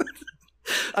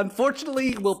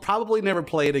 Unfortunately, we'll probably never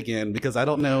play it again because I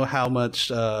don't know how much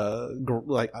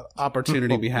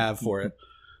opportunity we have for it.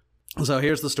 So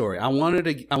here's the story. I wanted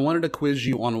to quiz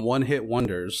you on one-hit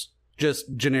wonders,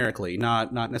 just generically,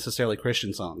 not necessarily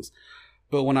Christian songs.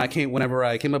 But whenever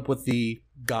I came up with the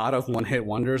God of One-Hit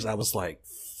Wonders, I was like,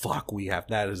 fuck,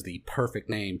 that is the perfect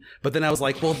name. But then I was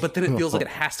like, well, but then it feels like it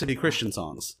has to be Christian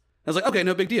songs. I was like, okay,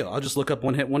 no big deal. I'll just look up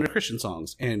one-hit wonder Christian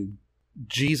songs, and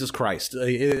Jesus Christ,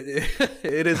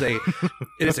 it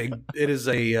is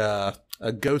a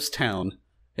ghost town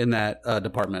in that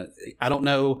department. I don't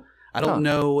know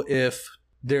if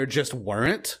there just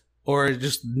weren't, or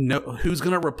just who's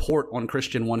going to report on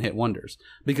Christian one-hit wonders,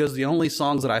 because the only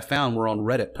songs that I found were on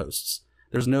Reddit posts.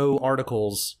 There's no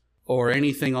articles or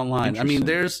anything online. I mean,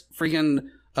 there's freaking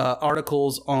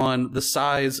articles on the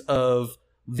size of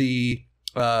the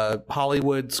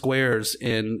Hollywood squares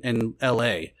in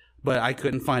LA, but I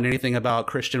couldn't find anything about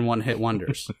Christian one-hit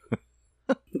wonders.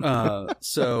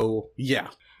 So yeah,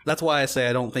 that's why I say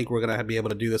I don't think we're gonna be able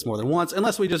to do this more than once,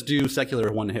 unless we just do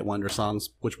secular one-hit wonder songs,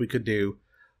 which we could do.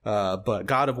 But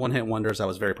God of One Hit Wonders, I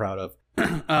was very proud of.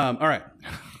 All right.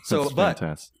 So, That's but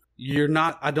fantastic. you're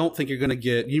not, I don't think you're going to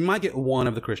get, you might get one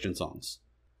of the Christian songs.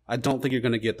 I don't think you're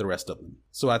going to get the rest of them.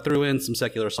 So I threw in some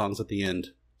secular songs at the end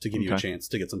to give you a chance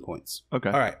to get some points. Okay.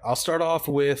 All right. I'll start off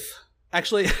with,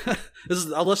 actually, let's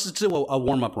just do a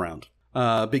warm-up round.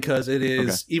 Because it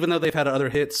is, even though they've had other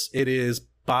hits, it is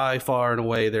by far and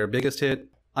away their biggest hit.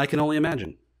 I Can Only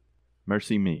Imagine.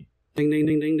 Mercy Me. Ding, ding,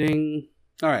 ding, ding, ding.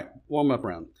 All right. Warm-up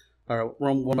round. All right.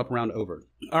 Warm-up round over.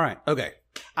 All right. Okay.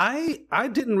 I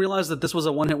didn't realize that this was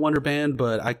a one-hit wonder band,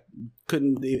 but I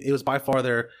couldn't. It was by far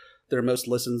their most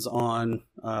listens on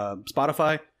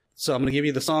Spotify. So I'm going to give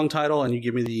you the song title, and you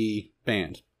give me the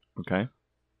band. Okay.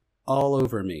 All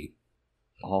Over Me.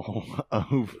 All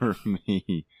Over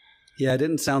Me. Yeah, it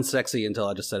didn't sound sexy until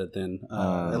I just said it then.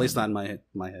 At least not in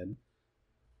my head.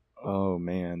 Oh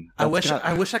man. I wish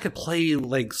I could play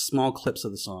like small clips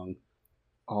of the song.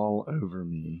 All Over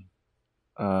Me.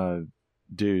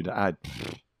 Dude, I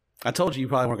told you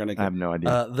probably weren't going to get. I have no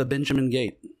idea. The Benjamin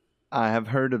Gate. I have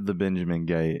heard of the Benjamin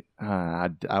Gate.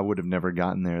 I would have never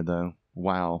gotten there though.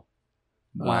 Wow.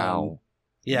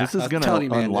 Yeah, this is going to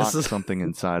unlock something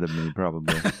inside of me,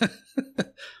 probably.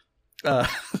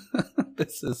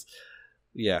 This is,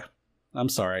 yeah. I'm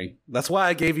sorry. That's why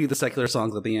I gave you the secular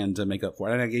songs at the end to make up for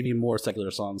it, and I gave you more secular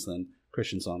songs than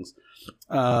Christian songs.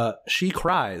 She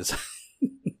Cries.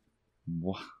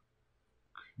 What?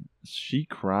 She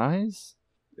Cries?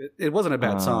 It wasn't a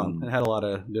bad song. It had a lot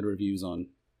of good reviews on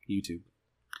YouTube.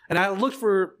 And I looked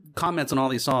for comments on all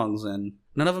these songs, and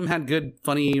none of them had good,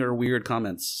 funny, or weird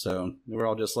comments. So they were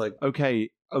all just like, okay.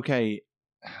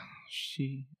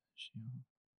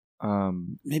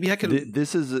 maybe I can.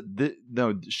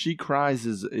 No. She Cries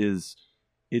is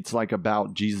it's like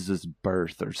about Jesus's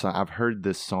birth or something. I've heard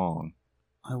this song.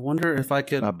 I wonder if I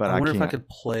could. But I wonder if I could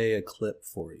play a clip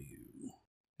for you.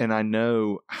 And I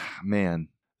know, man.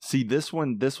 See, this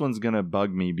one's gonna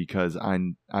bug me because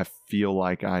I feel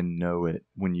like I know it.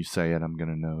 When you say it, I'm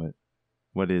gonna know it.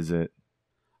 What is it?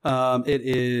 It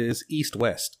is East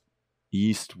West.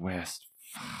 East West.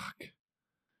 Fuck.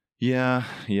 Yeah.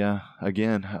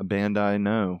 Again, a band I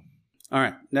know. All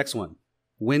right, next one.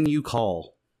 When You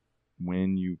Call.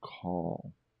 When You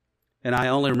Call. And I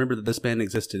only remember that this band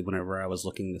existed whenever I was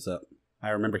looking this up. I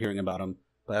remember hearing about them,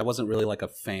 but I wasn't really like a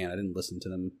fan. I didn't listen to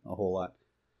them a whole lot.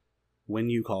 When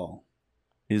You Call.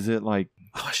 Is it like...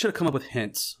 Oh, I should have come up with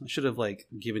hints. I should have like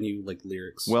given you like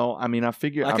lyrics. Well, I mean, I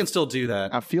figure... I can still do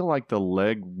that. I feel like the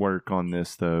leg work on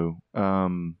this, though,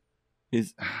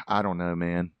 is... I don't know,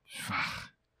 man.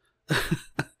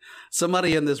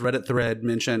 Somebody in this Reddit thread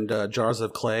mentioned Jars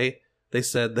of Clay. They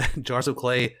said that Jars of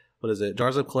Clay... What is it?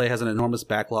 Jars of Clay has an enormous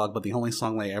backlog, but the only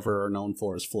song they ever are known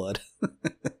for is Flood.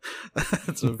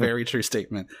 That's a very true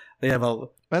statement. They have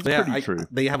pretty true.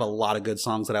 They have a lot of good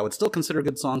songs that I would still consider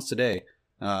good songs today,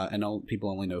 and people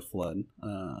only know Flood.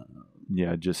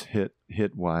 Yeah, just hit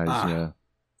wise. Yeah.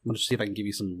 Let me just see if I can give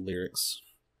you some lyrics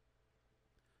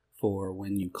for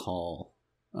When You Call.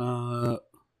 I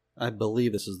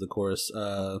believe this is the chorus.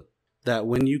 That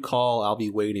when you call, I'll be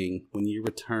waiting. When you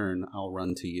return, I'll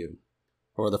run to you.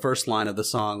 Or the first line of the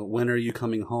song, when are you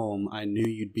coming home? I knew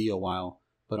you'd be a while,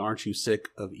 but aren't you sick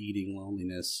of eating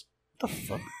loneliness? What the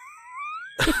fuck?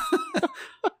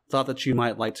 Thought that you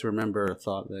might like to remember,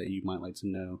 thought that you might like to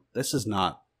know. This is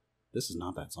not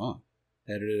that song.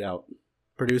 Edit it out.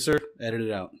 Producer, edit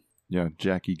it out. Yeah,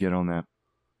 Jackie, get on that.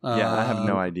 Yeah, I have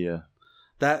no idea.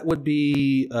 That would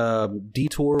be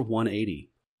Detour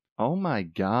 180. Oh my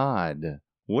God.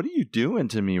 What are you doing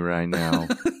to me right now?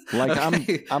 Like,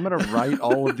 okay. I'm going to write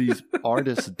all of these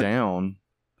artists down.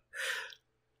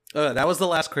 That was the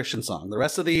last Christian song. The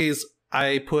rest of these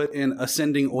I put in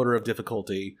ascending order of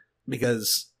difficulty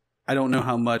because I don't know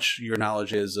how much your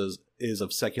knowledge is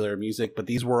of secular music, but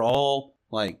these were all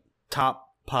like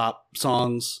top pop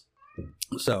songs.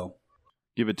 So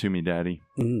give it to me, Daddy.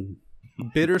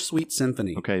 Bittersweet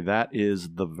Symphony. Okay, that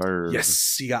is the verb.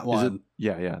 Yes, you got one.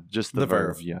 Yeah, just the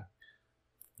verb.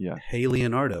 Yeah. Hey,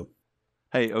 Leonardo.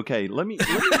 Hey, okay, let me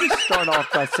just start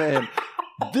off by saying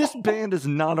this band is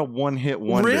not a one-hit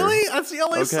wonder. Really? That's the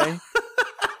only song.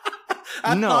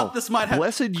 I thought this might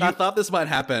happen.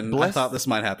 I thought this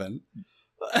might happen.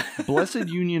 Blessed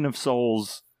Union of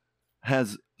Souls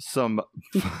has some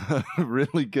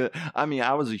really good... I mean,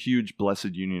 I was a huge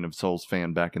Blessed Union of Souls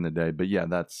fan back in the day, but yeah,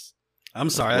 that's... I'm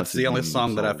sorry, that's the only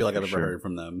song that I feel like I've ever heard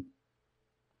from them.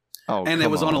 Oh, and it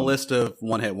was on a list of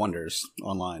one-hit wonders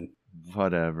online.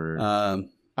 Whatever.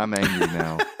 I'm angry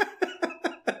now.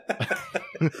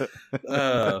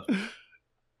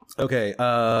 Okay.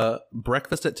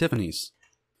 Breakfast at Tiffany's.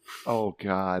 Oh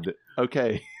God.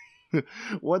 Okay.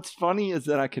 What's funny is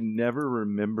that I can never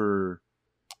remember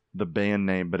the band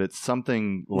name, but it's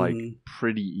something like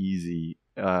pretty easy.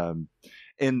 And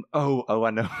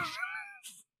I know.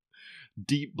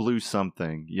 Deep Blue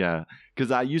something. Yeah.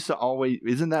 Because I used to always,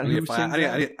 isn't that who sings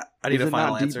that? I need a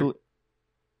final answer.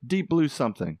 Deep Blue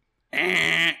something.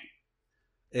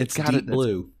 It's Deep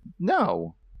Blue.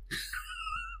 No.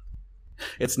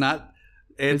 It's not.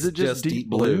 It's just Deep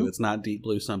Blue. It's not Deep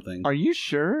Blue something. Are you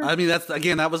sure? I mean,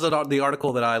 that was the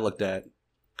article that I looked at.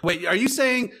 Wait, are you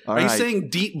saying you saying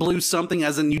Deep Blue something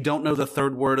as in you don't know the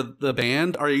third word of the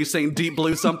band? Or are you saying Deep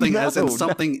Blue something as in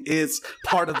something is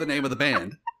part of the name of the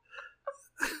band?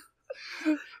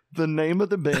 The name of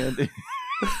the band,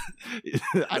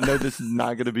 I know this is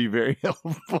not going to be very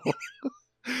helpful,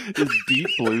 is Deep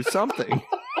Blue something.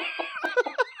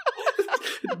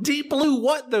 Deep Blue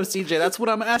what, though, CJ? That's what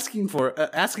I'm asking for.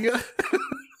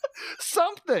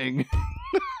 Something.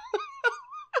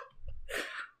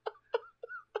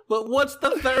 But what's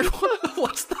the third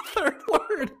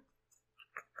word?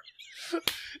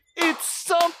 It's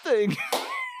something.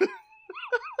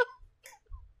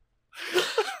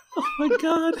 Oh my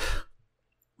god.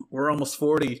 We're almost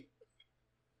 40.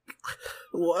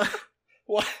 What?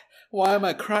 Why am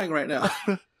I crying right now?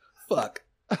 Fuck.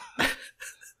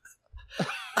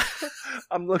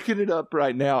 I'm looking it up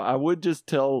right now. I would just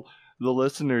tell the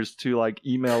listeners to like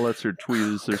email us or tweet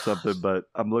us or something, but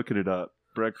I'm looking it up.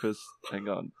 Breakfast.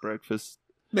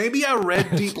 Maybe I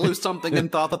read Deep Blue something and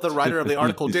thought that the writer of the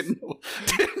article didn't.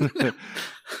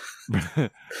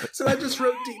 So I just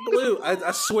wrote Deep Blue.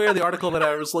 I swear the article that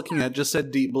I was looking at just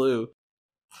said Deep Blue.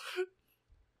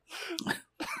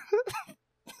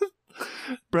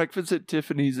 Breakfast at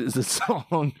Tiffany's is a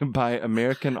song by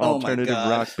American alternative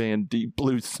rock band Deep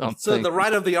Blue something. So the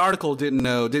writer of the article didn't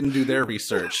do their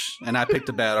research, and I picked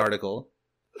a bad article.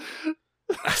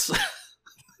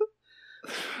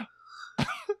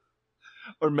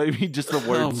 Or maybe just the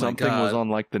word something was on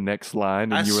like the next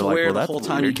line, and you were like, "Well, the whole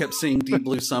time you kept saying Deep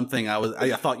Blue something."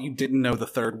 I thought you didn't know the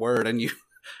third word, and you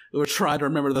were trying to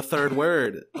remember the third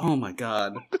word. Oh my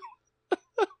god!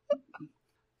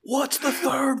 What's the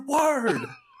third word?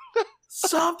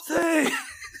 Something.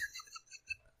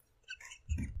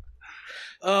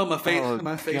 Oh, my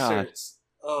face hurts.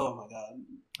 Oh my god.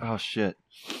 Oh shit.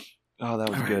 Oh, that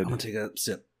was good. I'm gonna take a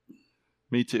sip.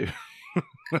 Me too.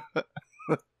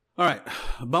 All right,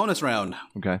 bonus round.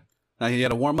 Okay. Now you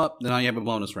had a warm up, then now you have a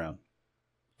bonus round.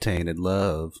 Tainted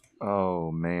Love. Oh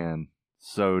man.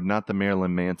 So not the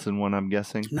Marilyn Manson one, I'm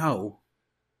guessing? No.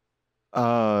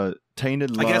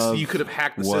 Tainted Love. I guess you could have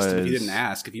hacked the system if you didn't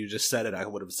ask. If you just said it, I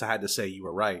would have had to say you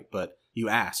were right, but you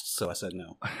asked, so I said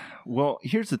no. Well,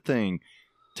 here's the thing.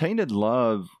 Tainted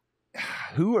Love,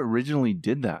 who originally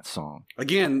did that song?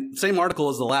 Again, same article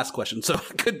as the last question, so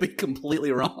I could be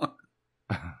completely wrong.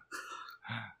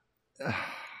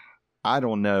 I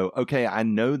don't know. Okay, I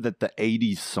know that the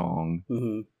 80s song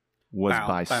was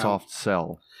by Soft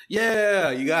Cell. Yeah,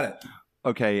 you got it.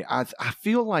 Okay, I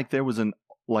feel like there was an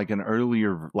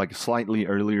earlier, like a slightly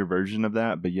earlier version of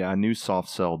that, but yeah, I knew Soft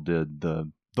Cell did the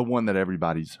one that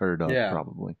everybody's heard of,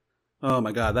 probably. Oh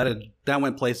my god, that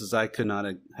went places I could not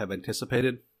have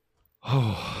anticipated.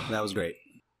 Oh, that was great.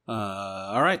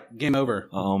 All right, game over.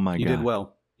 Oh my god, you did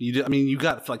well. You did. I mean, you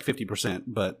got like 50%,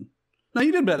 but no,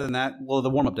 you did better than that. Well, the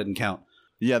warm up didn't count.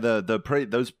 Yeah, the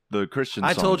Christian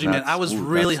songs, I told you, man. I was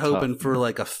really hoping for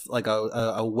like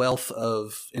a wealth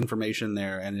of information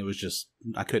there, and it was just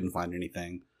I couldn't find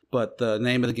anything. But the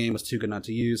name of the game was too good not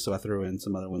to use, so I threw in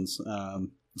some other ones.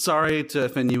 Sorry to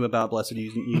offend you about Blessed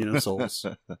Union of Souls,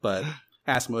 but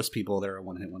ask most people, they're a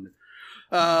one-hit wonder.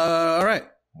 All right.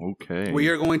 Okay. We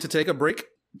are going to take a break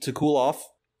to cool off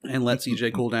and let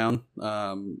CJ cool down.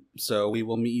 So we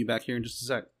will meet you back here in just a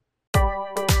sec.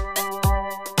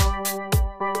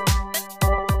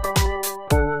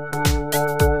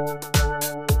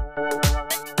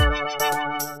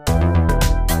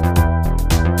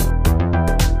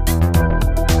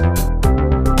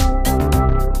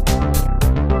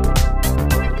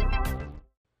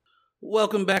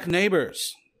 Welcome back,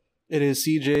 neighbors. It is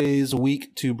CJ's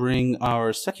week to bring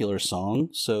our secular song.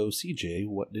 So, CJ,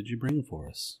 what did you bring for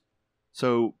us?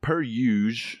 So, per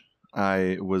usual,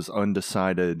 I was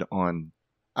undecided on...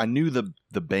 I knew the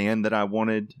band that I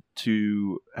wanted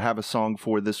to have a song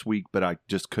for this week, but I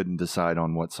just couldn't decide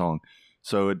on what song.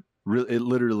 So, it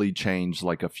literally changed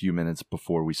like a few minutes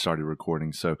before we started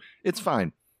recording. So, it's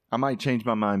fine. I might change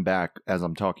my mind back as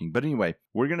I'm talking. But anyway,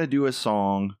 we're going to do a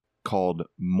song called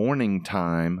Morning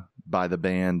Time by the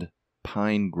band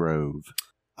Pine Grove.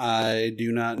 I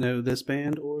do not know this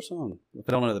band or song. If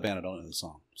I don't know the band, I don't know the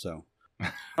song. So,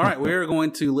 all right, we're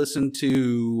going to listen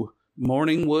to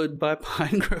Morning Wood by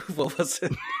Pine Grove. What was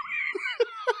it?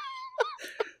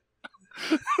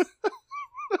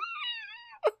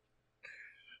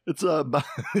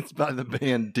 It's by the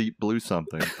band Deep Blue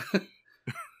something.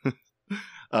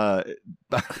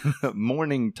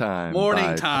 Morning Time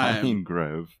by Pine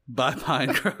Grove. By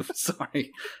Pine Grove.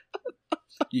 Sorry.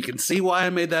 You can see why I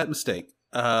made that mistake.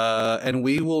 And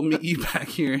we will meet you back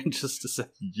here in just a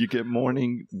second. You get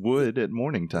morning wood at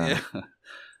morning time. Yeah.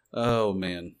 Oh,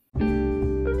 man.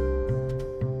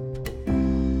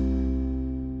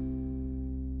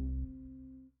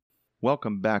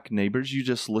 Welcome back, neighbors. You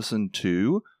just listened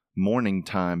to Morning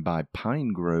Time by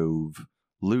Pine Grove.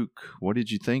 Luke, what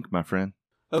did you think, my friend?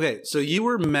 Okay, so you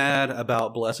were mad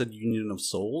about Blessed Union of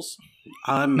Souls.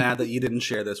 I'm mad that you didn't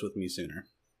share this with me sooner.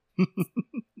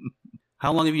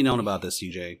 How long have you known about this,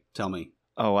 CJ? Tell me.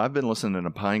 Oh, I've been listening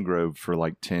to Pine Grove for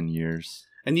like 10 years.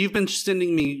 And you've been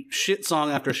sending me shit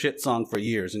song after shit song for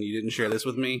years, and you didn't share this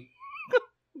with me?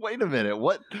 Wait a minute,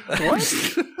 what?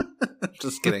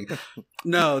 Just kidding.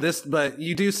 No, but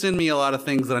you do send me a lot of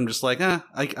things that I'm just like,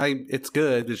 it's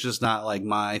good. It's just not like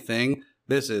my thing.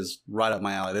 This is right up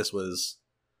my alley. This was,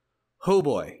 oh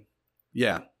boy.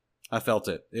 Yeah, I felt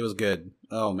it. It was good.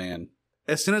 Oh man.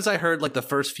 As soon as I heard like the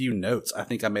first few notes, I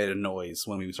think I made a noise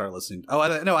when we started listening. Oh,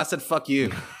 I said fuck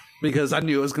you because I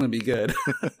knew it was going to be good.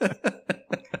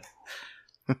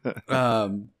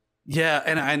 Yeah,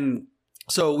 and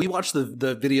so we watched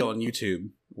the video on YouTube.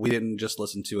 We didn't just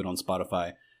listen to it on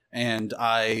Spotify. And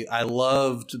I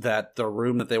loved that the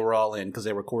room that they were all in, because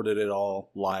they recorded it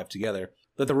all live together,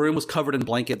 that the room was covered in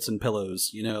blankets and pillows.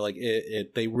 You know, like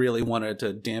they really wanted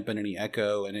to dampen any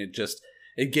echo, and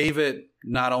it gave it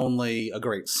not only a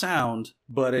great sound,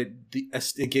 but it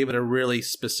gave it a really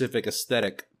specific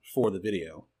aesthetic for the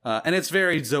video. And it's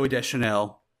very Zooey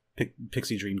Deschanel,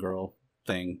 Pixie Dream Girl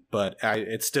thing, but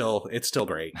it's still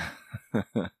great.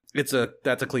 That's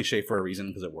a cliche for a reason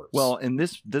because it works. Well, and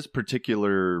this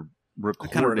particular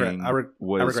recording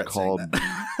was called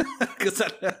because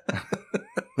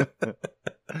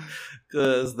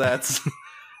that's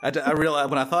I realized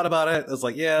when I thought about it, I was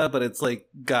like, yeah, but it's like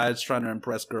guys trying to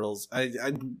impress girls.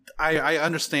 I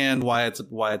understand why it's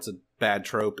a bad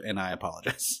trope, and I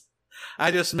apologize.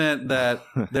 I just meant that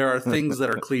there are things that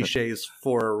are cliches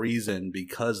for a reason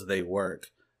because they work.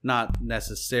 Not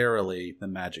necessarily the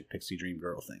magic pixie dream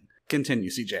girl thing. Continue,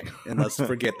 CJ, and let's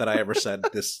forget that I ever said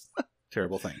this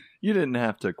terrible thing. You didn't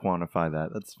have to quantify that.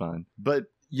 That's fine. But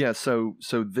yeah, so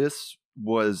this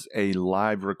was a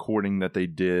live recording that they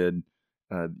did.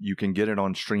 You can get it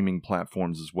on streaming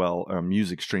platforms as well,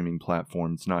 music streaming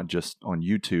platforms, not just on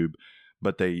YouTube.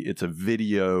 But it's a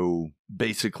video,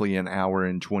 basically an hour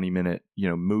and 20-minute,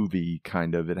 movie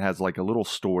kind of. It has like a little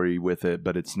story with it,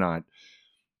 but it's not.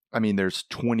 I mean, there's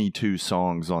 22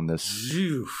 songs on this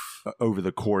over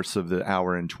the course of the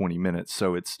hour and 20 minutes.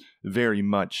 So it's very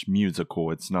much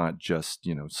musical. It's not just,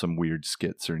 some weird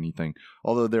skits or anything.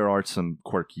 Although there are some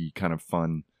quirky kind of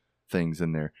fun things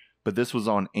in there. But this was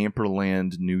on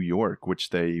Amperland, New York,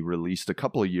 which they released a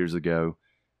couple of years ago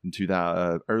in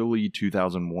early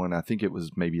 2001. I think it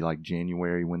was maybe like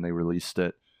January when they released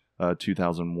it,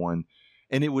 2001.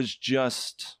 And it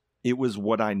was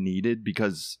what I needed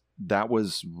because that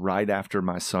was right after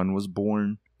my son was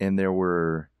born, and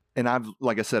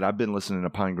like I said, I've been listening to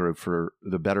Pine Grove for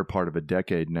the better part of a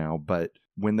decade now, but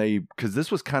because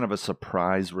this was kind of a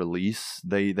surprise release,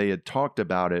 they had talked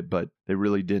about it, but they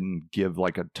really didn't give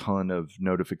like a ton of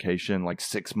notification, like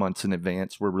 6 months in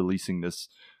advance, we're releasing this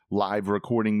live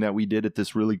recording that we did at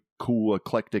this really cool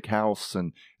eclectic house,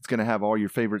 and it's going to have all your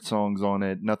favorite songs on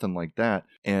it, nothing like that.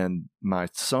 And my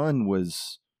son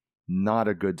was not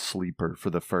a good sleeper for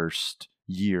the first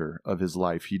year of his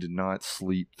life. He did not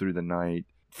sleep through the night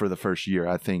for the first year.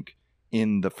 I think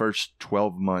in the first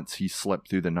 12 months, he slept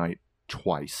through the night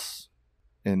twice.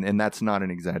 And that's not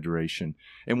an exaggeration.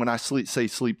 And when I say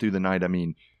sleep through the night, I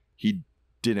mean, he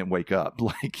didn't wake up.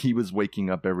 Like he was waking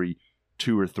up every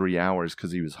 2 or 3 hours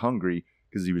because he was hungry,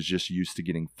 because he was just used to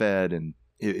getting fed. And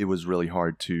it was really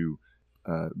hard to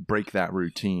break that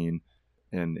routine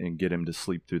and get him to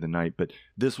sleep through the night. But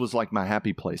this was like my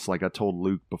happy place. Like I told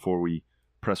Luke before we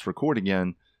press record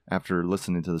again, after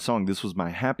listening to the song, this was my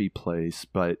happy place.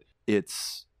 But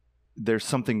there's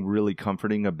something really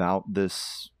comforting about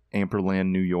this Amperland,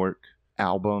 New York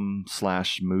album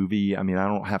 / movie. I mean, I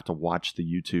don't have to watch the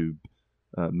YouTube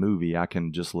movie. I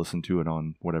can just listen to it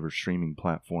on whatever streaming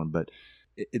platform. But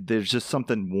there's just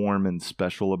something warm and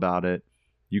special about it.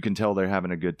 You can tell they're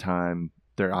having a good time.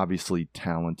 They're obviously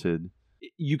talented.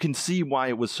 You can see why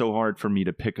it was so hard for me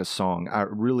to pick a song. I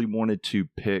really wanted to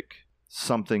pick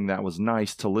something that was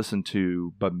nice to listen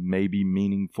to, but maybe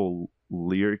meaningful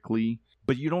lyrically.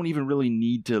 But you don't even really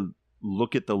need to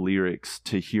look at the lyrics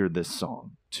to hear this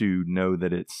song, to know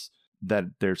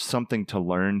that there's something to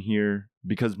learn here,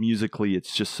 because musically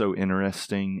it's just so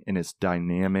interesting and it's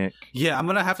dynamic. Yeah, I'm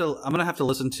gonna have to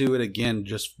listen to it again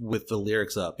just with the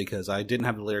lyrics up, because I didn't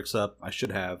have the lyrics up. I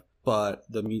should have, but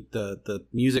the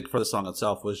music for the song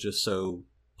itself was just so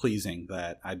pleasing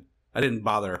that I didn't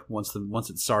bother once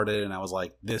it started, and I was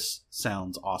like, this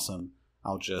sounds awesome.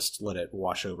 I'll just let it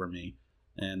wash over me,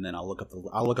 and then I'll look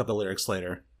up the lyrics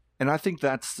later. And I think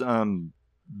that's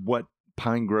what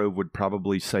Pine Grove would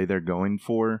probably say they're going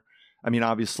for. I mean,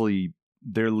 obviously,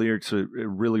 their lyrics are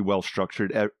really well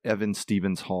structured. Evan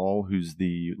Stevens Hall, who's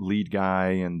the lead guy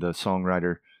and the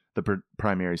songwriter, the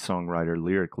primary songwriter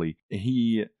lyrically,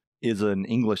 he was an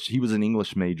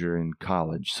English major in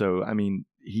college. So, I mean,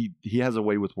 he has a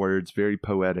way with words, very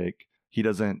poetic. He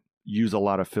doesn't use a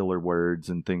lot of filler words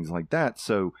and things like that.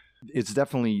 So it's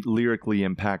definitely lyrically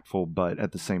impactful, but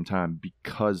at the same time,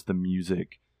 because the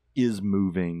music is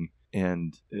moving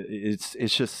and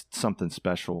it's just something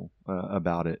special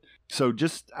about it. So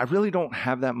I really don't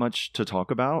have that much to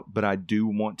talk about, but I do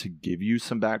want to give you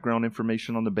some background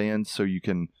information on the band so you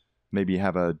can maybe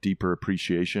have a deeper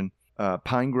appreciation.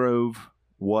 Pine Grove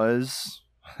was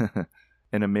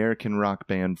an American rock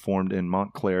band formed in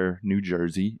Montclair, New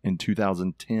Jersey in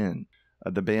 2010.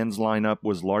 The band's lineup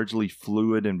was largely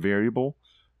fluid and variable,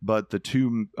 but the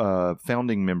two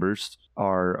founding members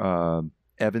are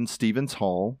Evan Stevens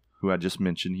Hall, who I just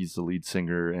mentioned. He's the lead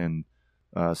singer and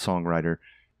songwriter,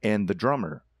 and the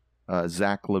drummer,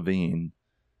 Zach Levine.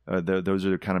 Those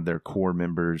are kind of their core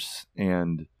members.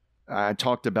 And I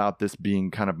talked about this being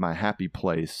kind of my happy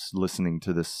place, listening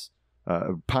to this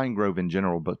Pine Grove in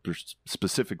general, but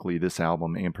specifically this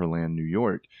album, Amperland, New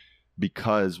York,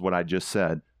 because what I just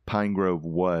said, Pine Grove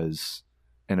was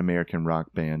an American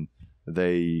rock band.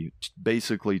 They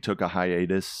basically took a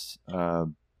hiatus.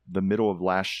 The middle of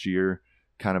last year,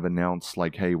 kind of announced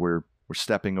like, hey, we're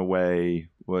stepping away.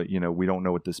 Well, we don't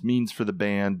know what this means for the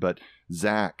band, but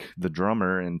Zach, the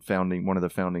drummer and one of the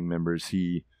founding members,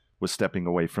 he was stepping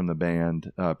away from the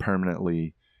band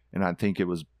permanently. And I think it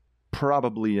was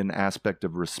probably an aspect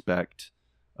of respect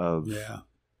of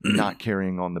not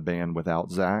carrying on the band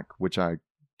without Zach, which I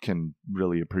can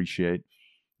really appreciate.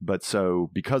 But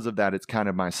so because of that, it's kind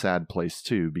of my sad place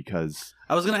too, because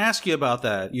I was going to ask you about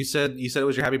that. You said it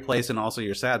was your happy place and also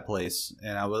your sad place.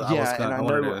 And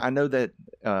I know that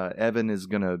Evan is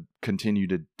going to continue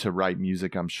to write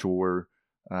music, I'm sure.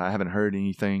 I haven't heard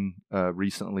anything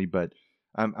recently, but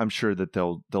I'm sure that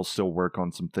they'll still work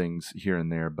on some things here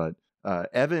and there. But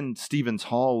Evan Stevens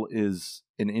Hall is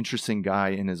an interesting guy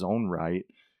in his own right.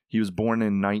 He was born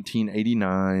in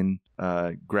 1989,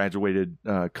 graduated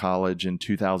college in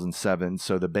 2007.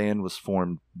 So the band was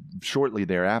formed shortly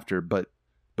thereafter. But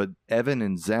Evan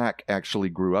and Zach actually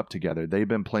grew up together. They've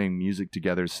been playing music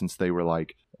together since they were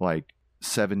like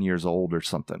 7 years old or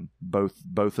something.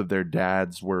 Both of their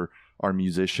dads are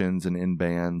musicians and in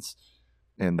bands,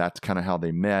 and that's kind of how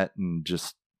they met and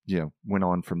just went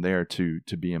on from there to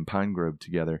be in Pine Grove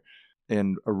together.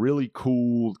 And a really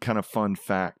cool kind of fun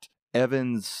fact: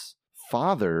 Evan's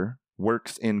father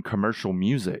works in commercial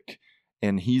music,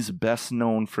 and he's best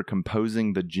known for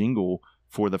composing the jingle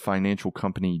for the financial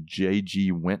company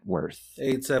J.G. Wentworth.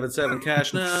 877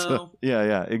 cash now. So,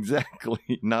 yeah,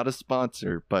 exactly. Not a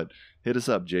sponsor, but hit us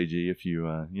up, J.G., if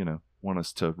you want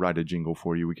us to write a jingle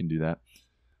for you. We can do that.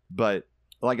 But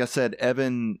like I said,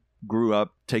 Evan grew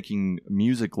up taking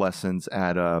music lessons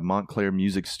at a Montclair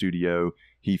music studio.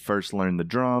 He first learned the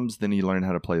drums, then he learned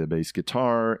how to play the bass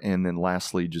guitar, and then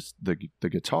lastly just the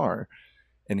guitar.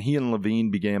 And he and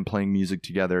Levine began playing music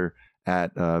together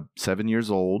at 7 years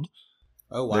old.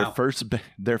 Oh, wow.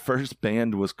 Their first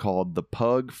band was called the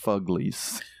Pug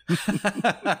Fuglies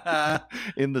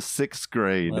in the 6th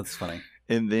grade. That's funny.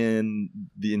 And then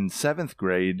in 7th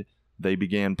grade, they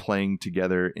began playing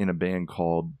together in a band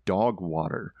called Dog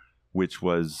Water, which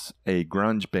was a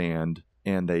grunge band.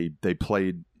 And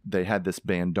they had this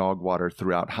band Dog Water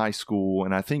throughout high school,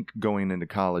 and I think going into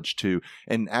college too.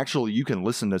 And actually, you can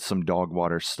listen to some Dog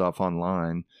Water stuff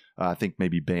online. I think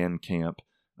maybe Bandcamp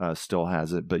still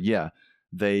has it. But yeah,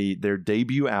 their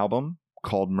debut album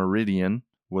called Meridian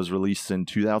was released in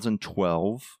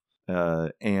 2012,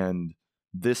 and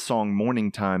this song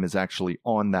Morning Time is actually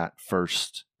on that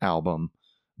first album.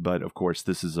 But of course,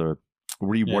 this is a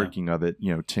reworking of it,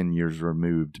 10 years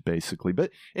removed, basically.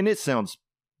 And it sounds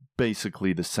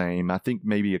basically the same. I think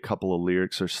maybe a couple of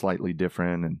lyrics are slightly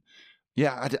different. And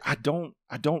yeah, I don't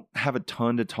have a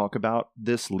ton to talk about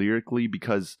this lyrically,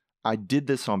 because I did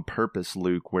this on purpose,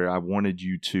 Luke, where I wanted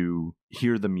you to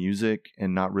hear the music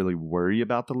and not really worry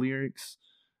about the lyrics,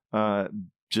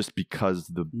 just because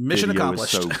the mission video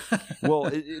accomplished. is so well.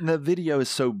 The video is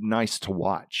so nice to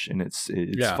watch, and it's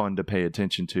fun to pay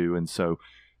attention to, and so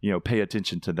pay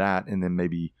attention to that, and then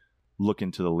maybe look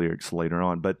into the lyrics later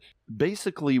on. But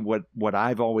basically, what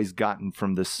I've always gotten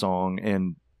from this song,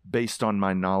 and based on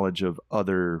my knowledge of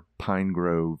other Pine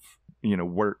Grove,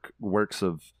 works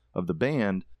of the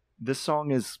band. This song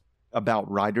is about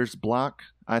writer's block,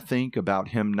 I think, about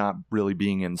him not really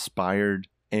being inspired.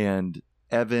 And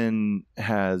Evan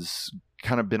has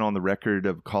kind of been on the record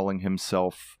of calling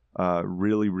himself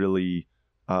really, really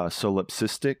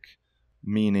solipsistic,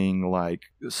 meaning like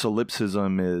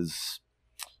solipsism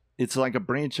it's like a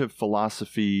branch of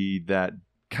philosophy that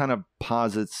kind of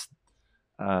posits,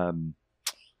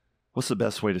 what's the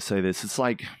best way to say this? It's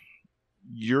like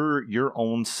your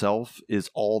own self is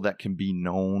all that can be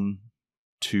known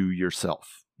to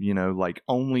yourself, like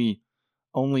only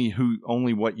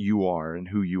what you are and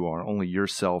who you are, only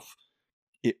yourself,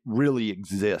 it really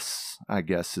exists, I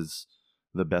guess is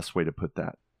the best way to put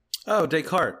that. Oh,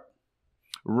 Descartes.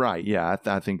 Right. Yeah.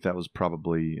 I think that was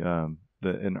probably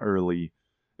an early,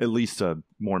 at least a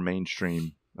more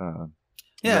mainstream.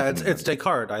 It's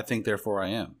Descartes. I think, therefore I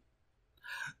am.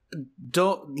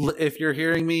 If you're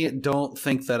hearing me, don't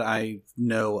think that I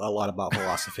know a lot about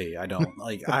philosophy. I don't.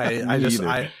 Like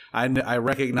I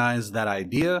recognize that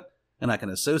idea and I can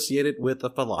associate it with a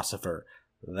philosopher.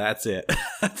 That's it.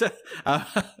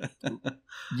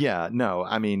 Yeah, no,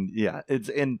 I mean, yeah,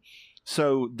 and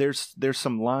so there's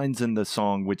some lines in the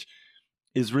song which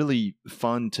is really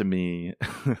fun to me.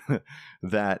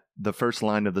 That the first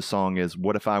line of the song is,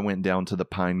 "What if I went down to the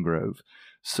Pine Grove?"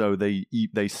 So they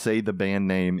say the band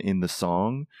name in the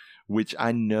song, which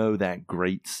I know that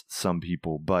grates some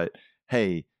people. But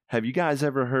hey, have you guys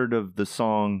ever heard of the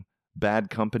song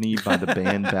 "Bad Company" by the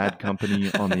band Bad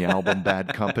Company on the album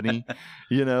Bad Company?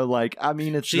 I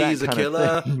mean, it's she's that kind a killer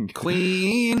of thing.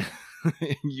 queen,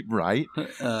 right?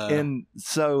 And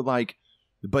so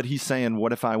but he's saying,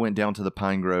 "What if I went down to the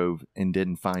Pine Grove and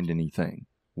didn't find anything?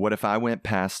 What if I went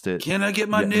past it? Can I get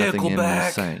my nickel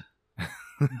back?"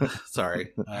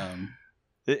 Sorry.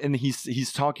 And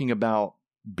he's talking about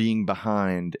being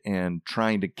behind and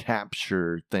trying to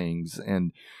capture things,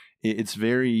 and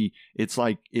it's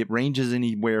like it ranges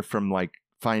anywhere from like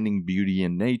finding beauty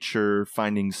in nature,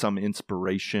 finding some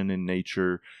inspiration in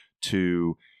nature,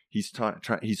 to he's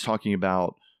talking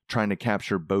about trying to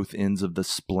capture both ends of the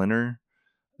splinter.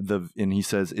 And he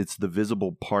says it's the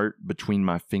visible part between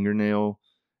my fingernail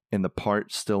and the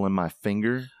part still in my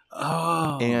finger.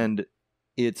 Oh. And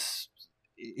it's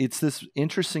this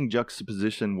interesting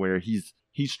juxtaposition where he's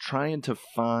trying to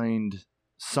find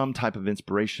some type of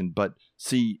inspiration, but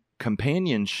see,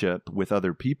 companionship with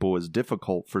other people is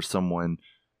difficult for someone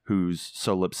who's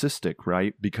solipsistic,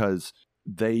 right? Because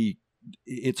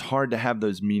it's hard to have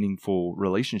those meaningful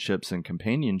relationships and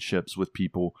companionships with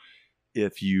people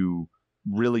if you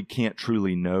really can't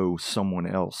truly know someone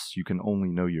else. You can only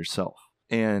know yourself.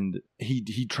 And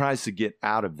he tries to get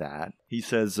out of that. He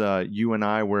says, "You and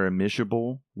I were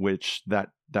immeasurable," which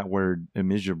that word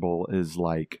immeasurable is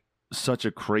like such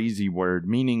a crazy word,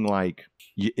 meaning like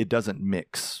it doesn't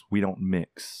mix. We don't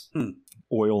mix.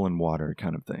 Oil and water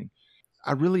kind of thing.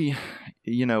 I really,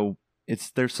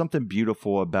 there's something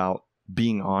beautiful about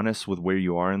being honest with where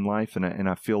you are in life. And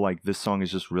I feel like this song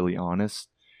is just really honest.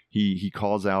 He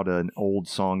calls out an old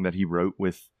song that he wrote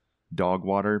with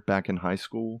Dogwater back in high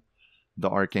school. The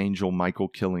Archangel Michael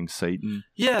killing Satan.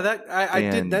 Yeah,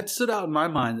 that stood out in my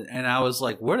mind, and I was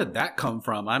like, where did that come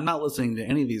from? I'm not listening to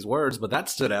any of these words, but that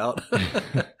stood out.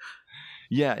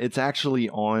 Yeah, it's actually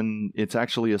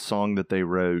a song that they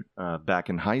wrote back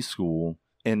in high school,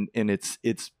 and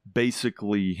it's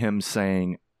basically him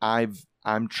saying,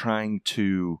 I'm trying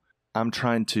to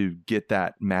get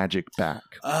that magic back.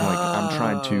 Like I'm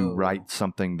trying to write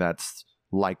something that's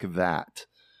like that.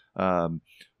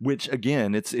 Which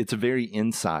again, it's a very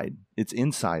it's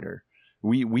insider.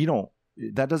 We don't,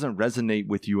 that doesn't resonate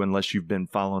with you unless you've been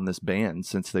following this band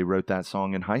since they wrote that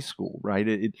song in high school,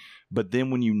 right? But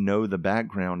then when you know the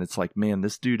background, it's like, man,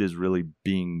 this dude is really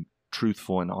being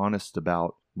truthful and honest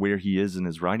about where he is in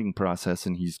his writing process,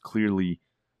 and he's clearly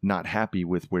not happy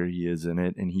with where he is in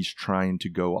it, and he's trying to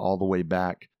go all the way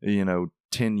back,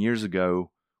 10 years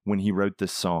ago when he wrote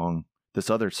this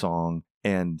other song,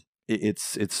 and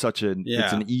it's such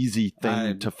it's an easy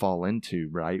thing to fall into,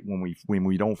 right? When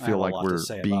we don't feel like we're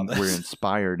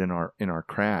inspired in our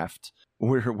craft,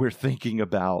 we're thinking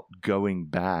about going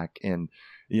back. And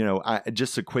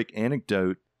just a quick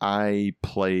anecdote, I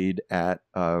played at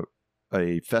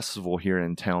a festival here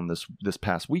in town this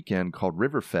past weekend called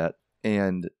Riverfest,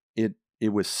 and it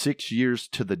was 6 years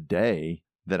to the day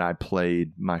that I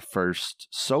played my first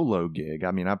solo gig.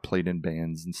 I mean, I've played in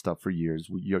bands and stuff for years.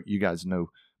 You guys know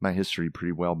my history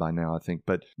pretty well by now, I think.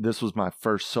 But this was my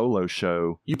first solo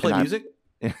show. You play music?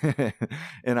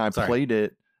 And I played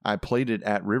it. I played it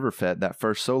at Riverfest, that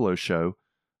first solo show,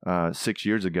 6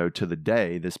 years ago to the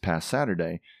day, this past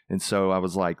Saturday. And so I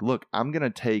was like, look, I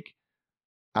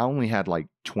only had like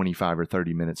 25 or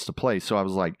 30 minutes to play. So I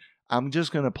was like, I'm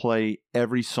just going to play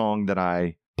every song that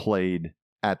I played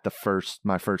at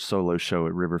my first solo show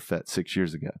at Riverfest 6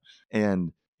 years ago.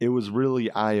 And it was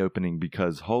really eye-opening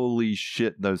because holy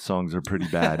shit, those songs are pretty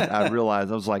bad. I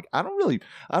realized, I was like, I don't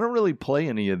really play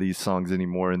any of these songs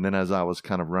anymore. And then as I was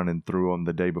kind of running through them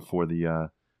the day before the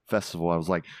festival, I was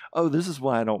like, oh, this is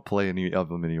why I don't play any of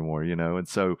them anymore, you know? And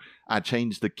so I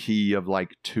changed the key of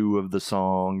like 2 of the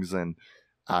songs, and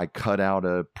I cut out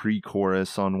a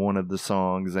pre-chorus on one of the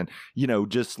songs, and, you know,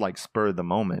 just like spur of the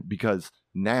moment, because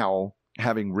now,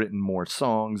 having written more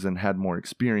songs and had more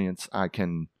experience, I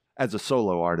can, as a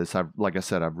solo artist, like I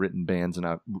said, I've written bands and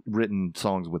I've written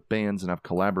songs with bands and I've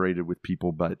collaborated with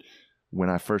people. But when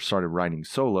I first started writing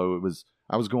solo,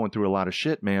 I was going through a lot of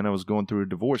shit, man. I was going through a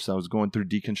divorce. I was going through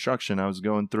deconstruction. I was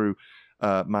going through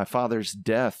my father's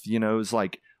death. You know, it was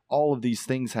like all of these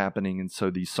things happening. And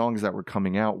so these songs that were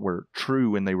coming out were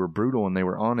true and they were brutal and they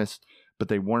were honest, but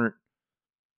they weren't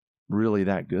really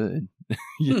that good.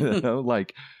 You know,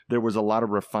 like there was a lot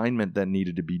of refinement that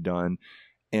needed to be done.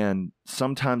 And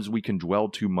sometimes we can dwell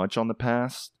too much on the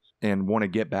past and want to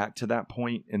get back to that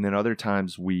point. And then other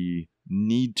times we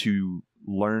need to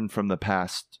learn from the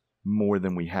past more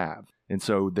than we have. And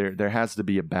so there has to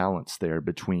be a balance there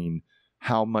between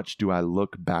how much do I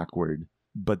look backward,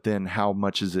 but then how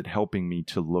much is it helping me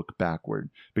to look backward?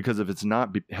 Because if it's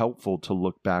not helpful to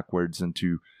look backwards and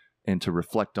to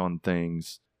reflect on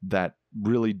things that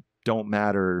really don't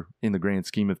matter in the grand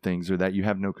scheme of things, or that you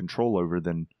have no control over,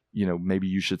 then, you know, maybe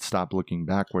you should stop looking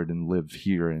backward and live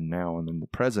here and now and in the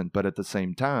present. But at the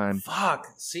same time, fuck,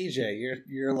 CJ,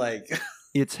 you're like,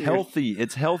 it's healthy.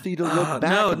 It's healthy to look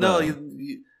back.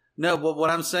 No. But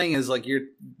what I'm saying is like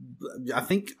I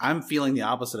think I'm feeling the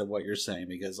opposite of what you're saying,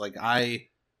 because like I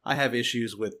have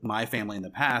issues with my family in the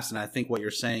past, and I think what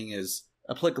you're saying is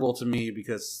applicable to me,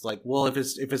 because like, well, if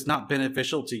it's not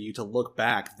beneficial to you to look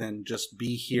back, then just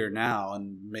be here now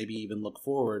and maybe even look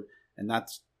forward. And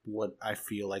that's what I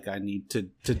feel like I need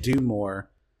to do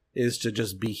more, is to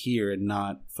just be here and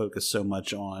not focus so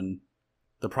much on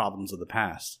the problems of the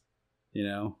past, you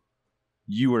know?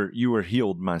 You were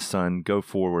healed, my son. Go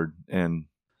forward, and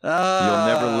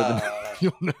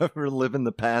you'll never live in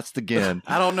the past again.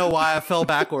 I don't know why I fell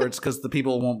backwards, because the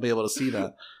people won't be able to see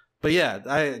that. But yeah,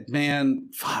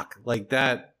 fuck, like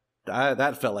that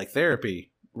felt like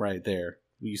therapy right there.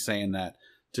 You saying that,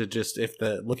 to just, if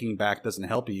the looking back doesn't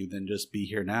help you, then just be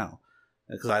here now.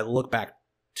 Because I look back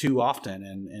too often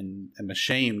and am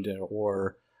ashamed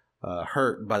or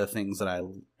hurt by the things that I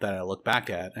look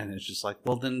back at, and it's just like,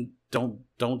 well, then don't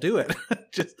do it.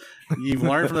 Just, you've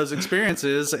learned from those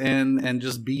experiences, and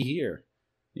just be here,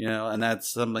 you know. And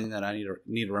that's something that I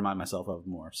need to remind myself of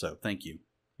more. So thank you.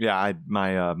 Yeah,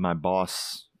 my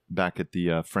boss back at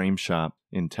the frame shop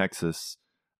in Texas,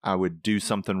 I would do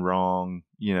something wrong,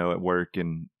 you know, at work,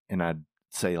 and I'd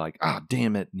say like, ah,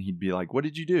 damn it, and he'd be like, what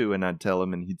did you do? And I'd tell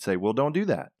him, and he'd say, well, don't do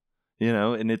that, you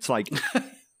know. And it's like,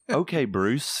 okay,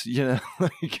 Bruce, you know,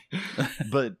 like,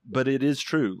 but it is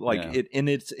true, like, yeah.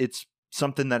 It's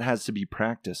something that has to be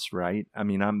practiced, right? I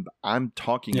mean, I'm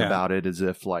talking about it as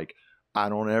if like I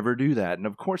don't ever do that, and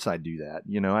of course I do that,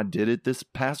 you know. I did it this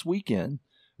past weekend.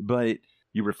 But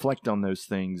you reflect on those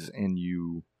things, and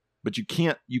you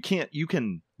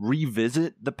can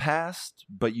revisit the past,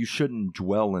 but you shouldn't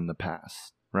dwell in the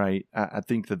past, right? I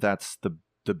think that's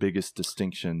the biggest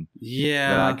distinction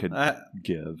that I could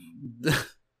give.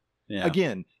 Yeah.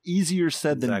 Again, easier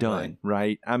said than done,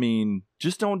 right? I mean,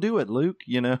 just don't do it, Luke.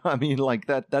 You know, I mean, like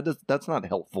that's not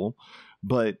helpful.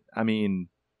 But I mean,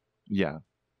 yeah.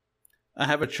 I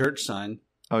have a church sign.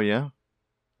 Oh yeah.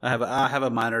 I have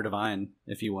a minor divine,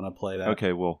 if you want to play that.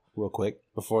 Okay, well, real quick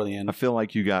before the end. I feel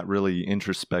like you got really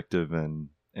introspective and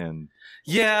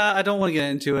yeah, I don't want to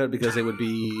get into it, because it would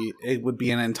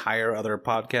be an entire other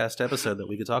podcast episode that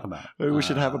we could talk about. Maybe we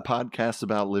should have a podcast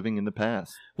about living in the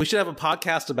past. We should have a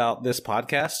podcast about this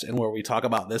podcast, and where we talk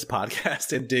about this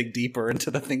podcast and dig deeper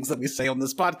into the things that we say on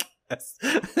this podcast.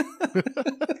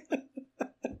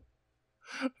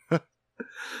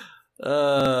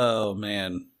 Oh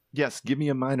man. Yes, give me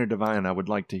a minor divine. I would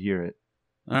like to hear it.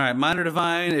 All right, Minor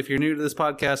Divine. If you're new to this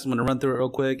podcast, I'm going to run through it real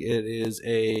quick. It is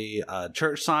a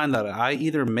church sign that I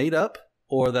either made up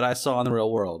or that I saw in the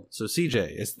real world. So,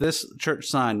 CJ, is this church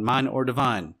sign mine or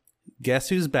divine? Guess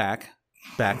who's back?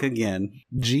 Back again.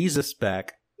 Jesus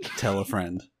back. Tell a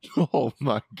friend. Oh,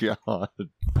 my God.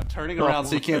 I'm turning around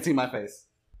so you can't see my face.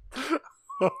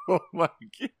 Oh, my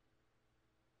God.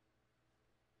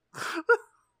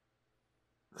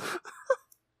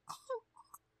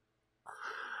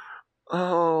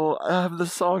 Oh, I have the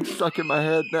song stuck in my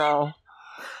head now.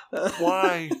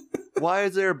 Why? Why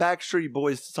is there a Backstreet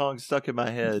Boys song stuck in my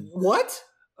head? What?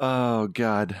 Oh,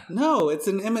 God. No, it's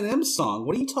an Eminem song.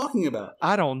 What are you talking about?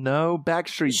 I don't know.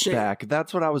 Backstreet's back.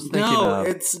 That's what I was thinking of. No,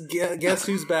 it's Guess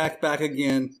Who's Back, back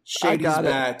again. Shady's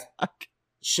back.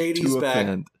 Shady's back.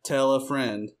 Offend. Tell a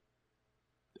friend.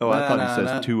 Oh, I thought he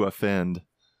says to offend.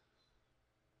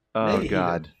 Oh, Maybe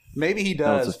God. Maybe he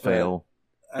does. That was a fail.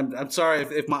 I'm sorry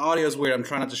if my audio is weird. I'm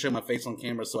trying not to show my face on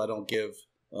camera so I don't give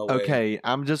away. Okay,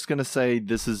 I'm just going to say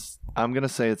I'm going to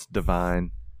say it's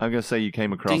divine. I'm going to say you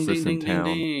came across this in town.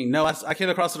 Ding. No, I came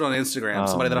across it on Instagram.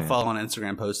 Somebody that I follow on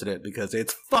Instagram posted it because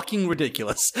it's fucking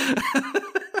ridiculous. The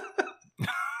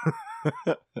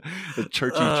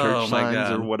church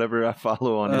signs or whatever I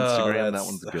follow on Instagram. That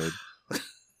one's good.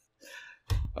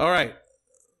 All right.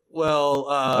 Well,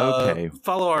 okay.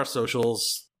 Follow our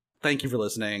socials. Thank you for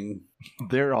listening.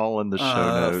 They're all in the show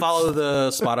notes. Follow the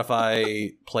Spotify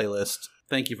playlist.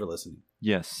 Thank you for listening.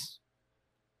 Yes.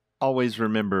 Always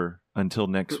remember, until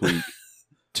next week,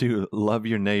 to love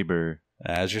your neighbor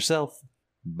as yourself.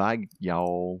 Bye,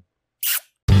 y'all.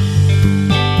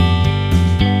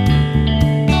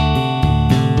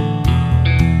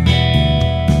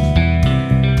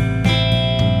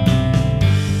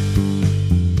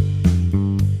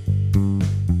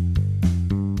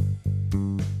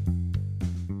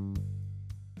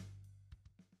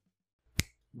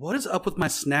 What is up with my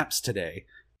snaps today?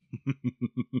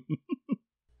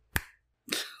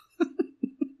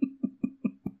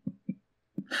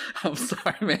 I'm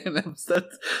sorry, man.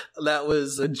 That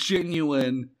was a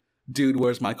genuine dude,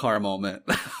 where's my car moment.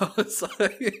 I was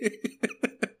like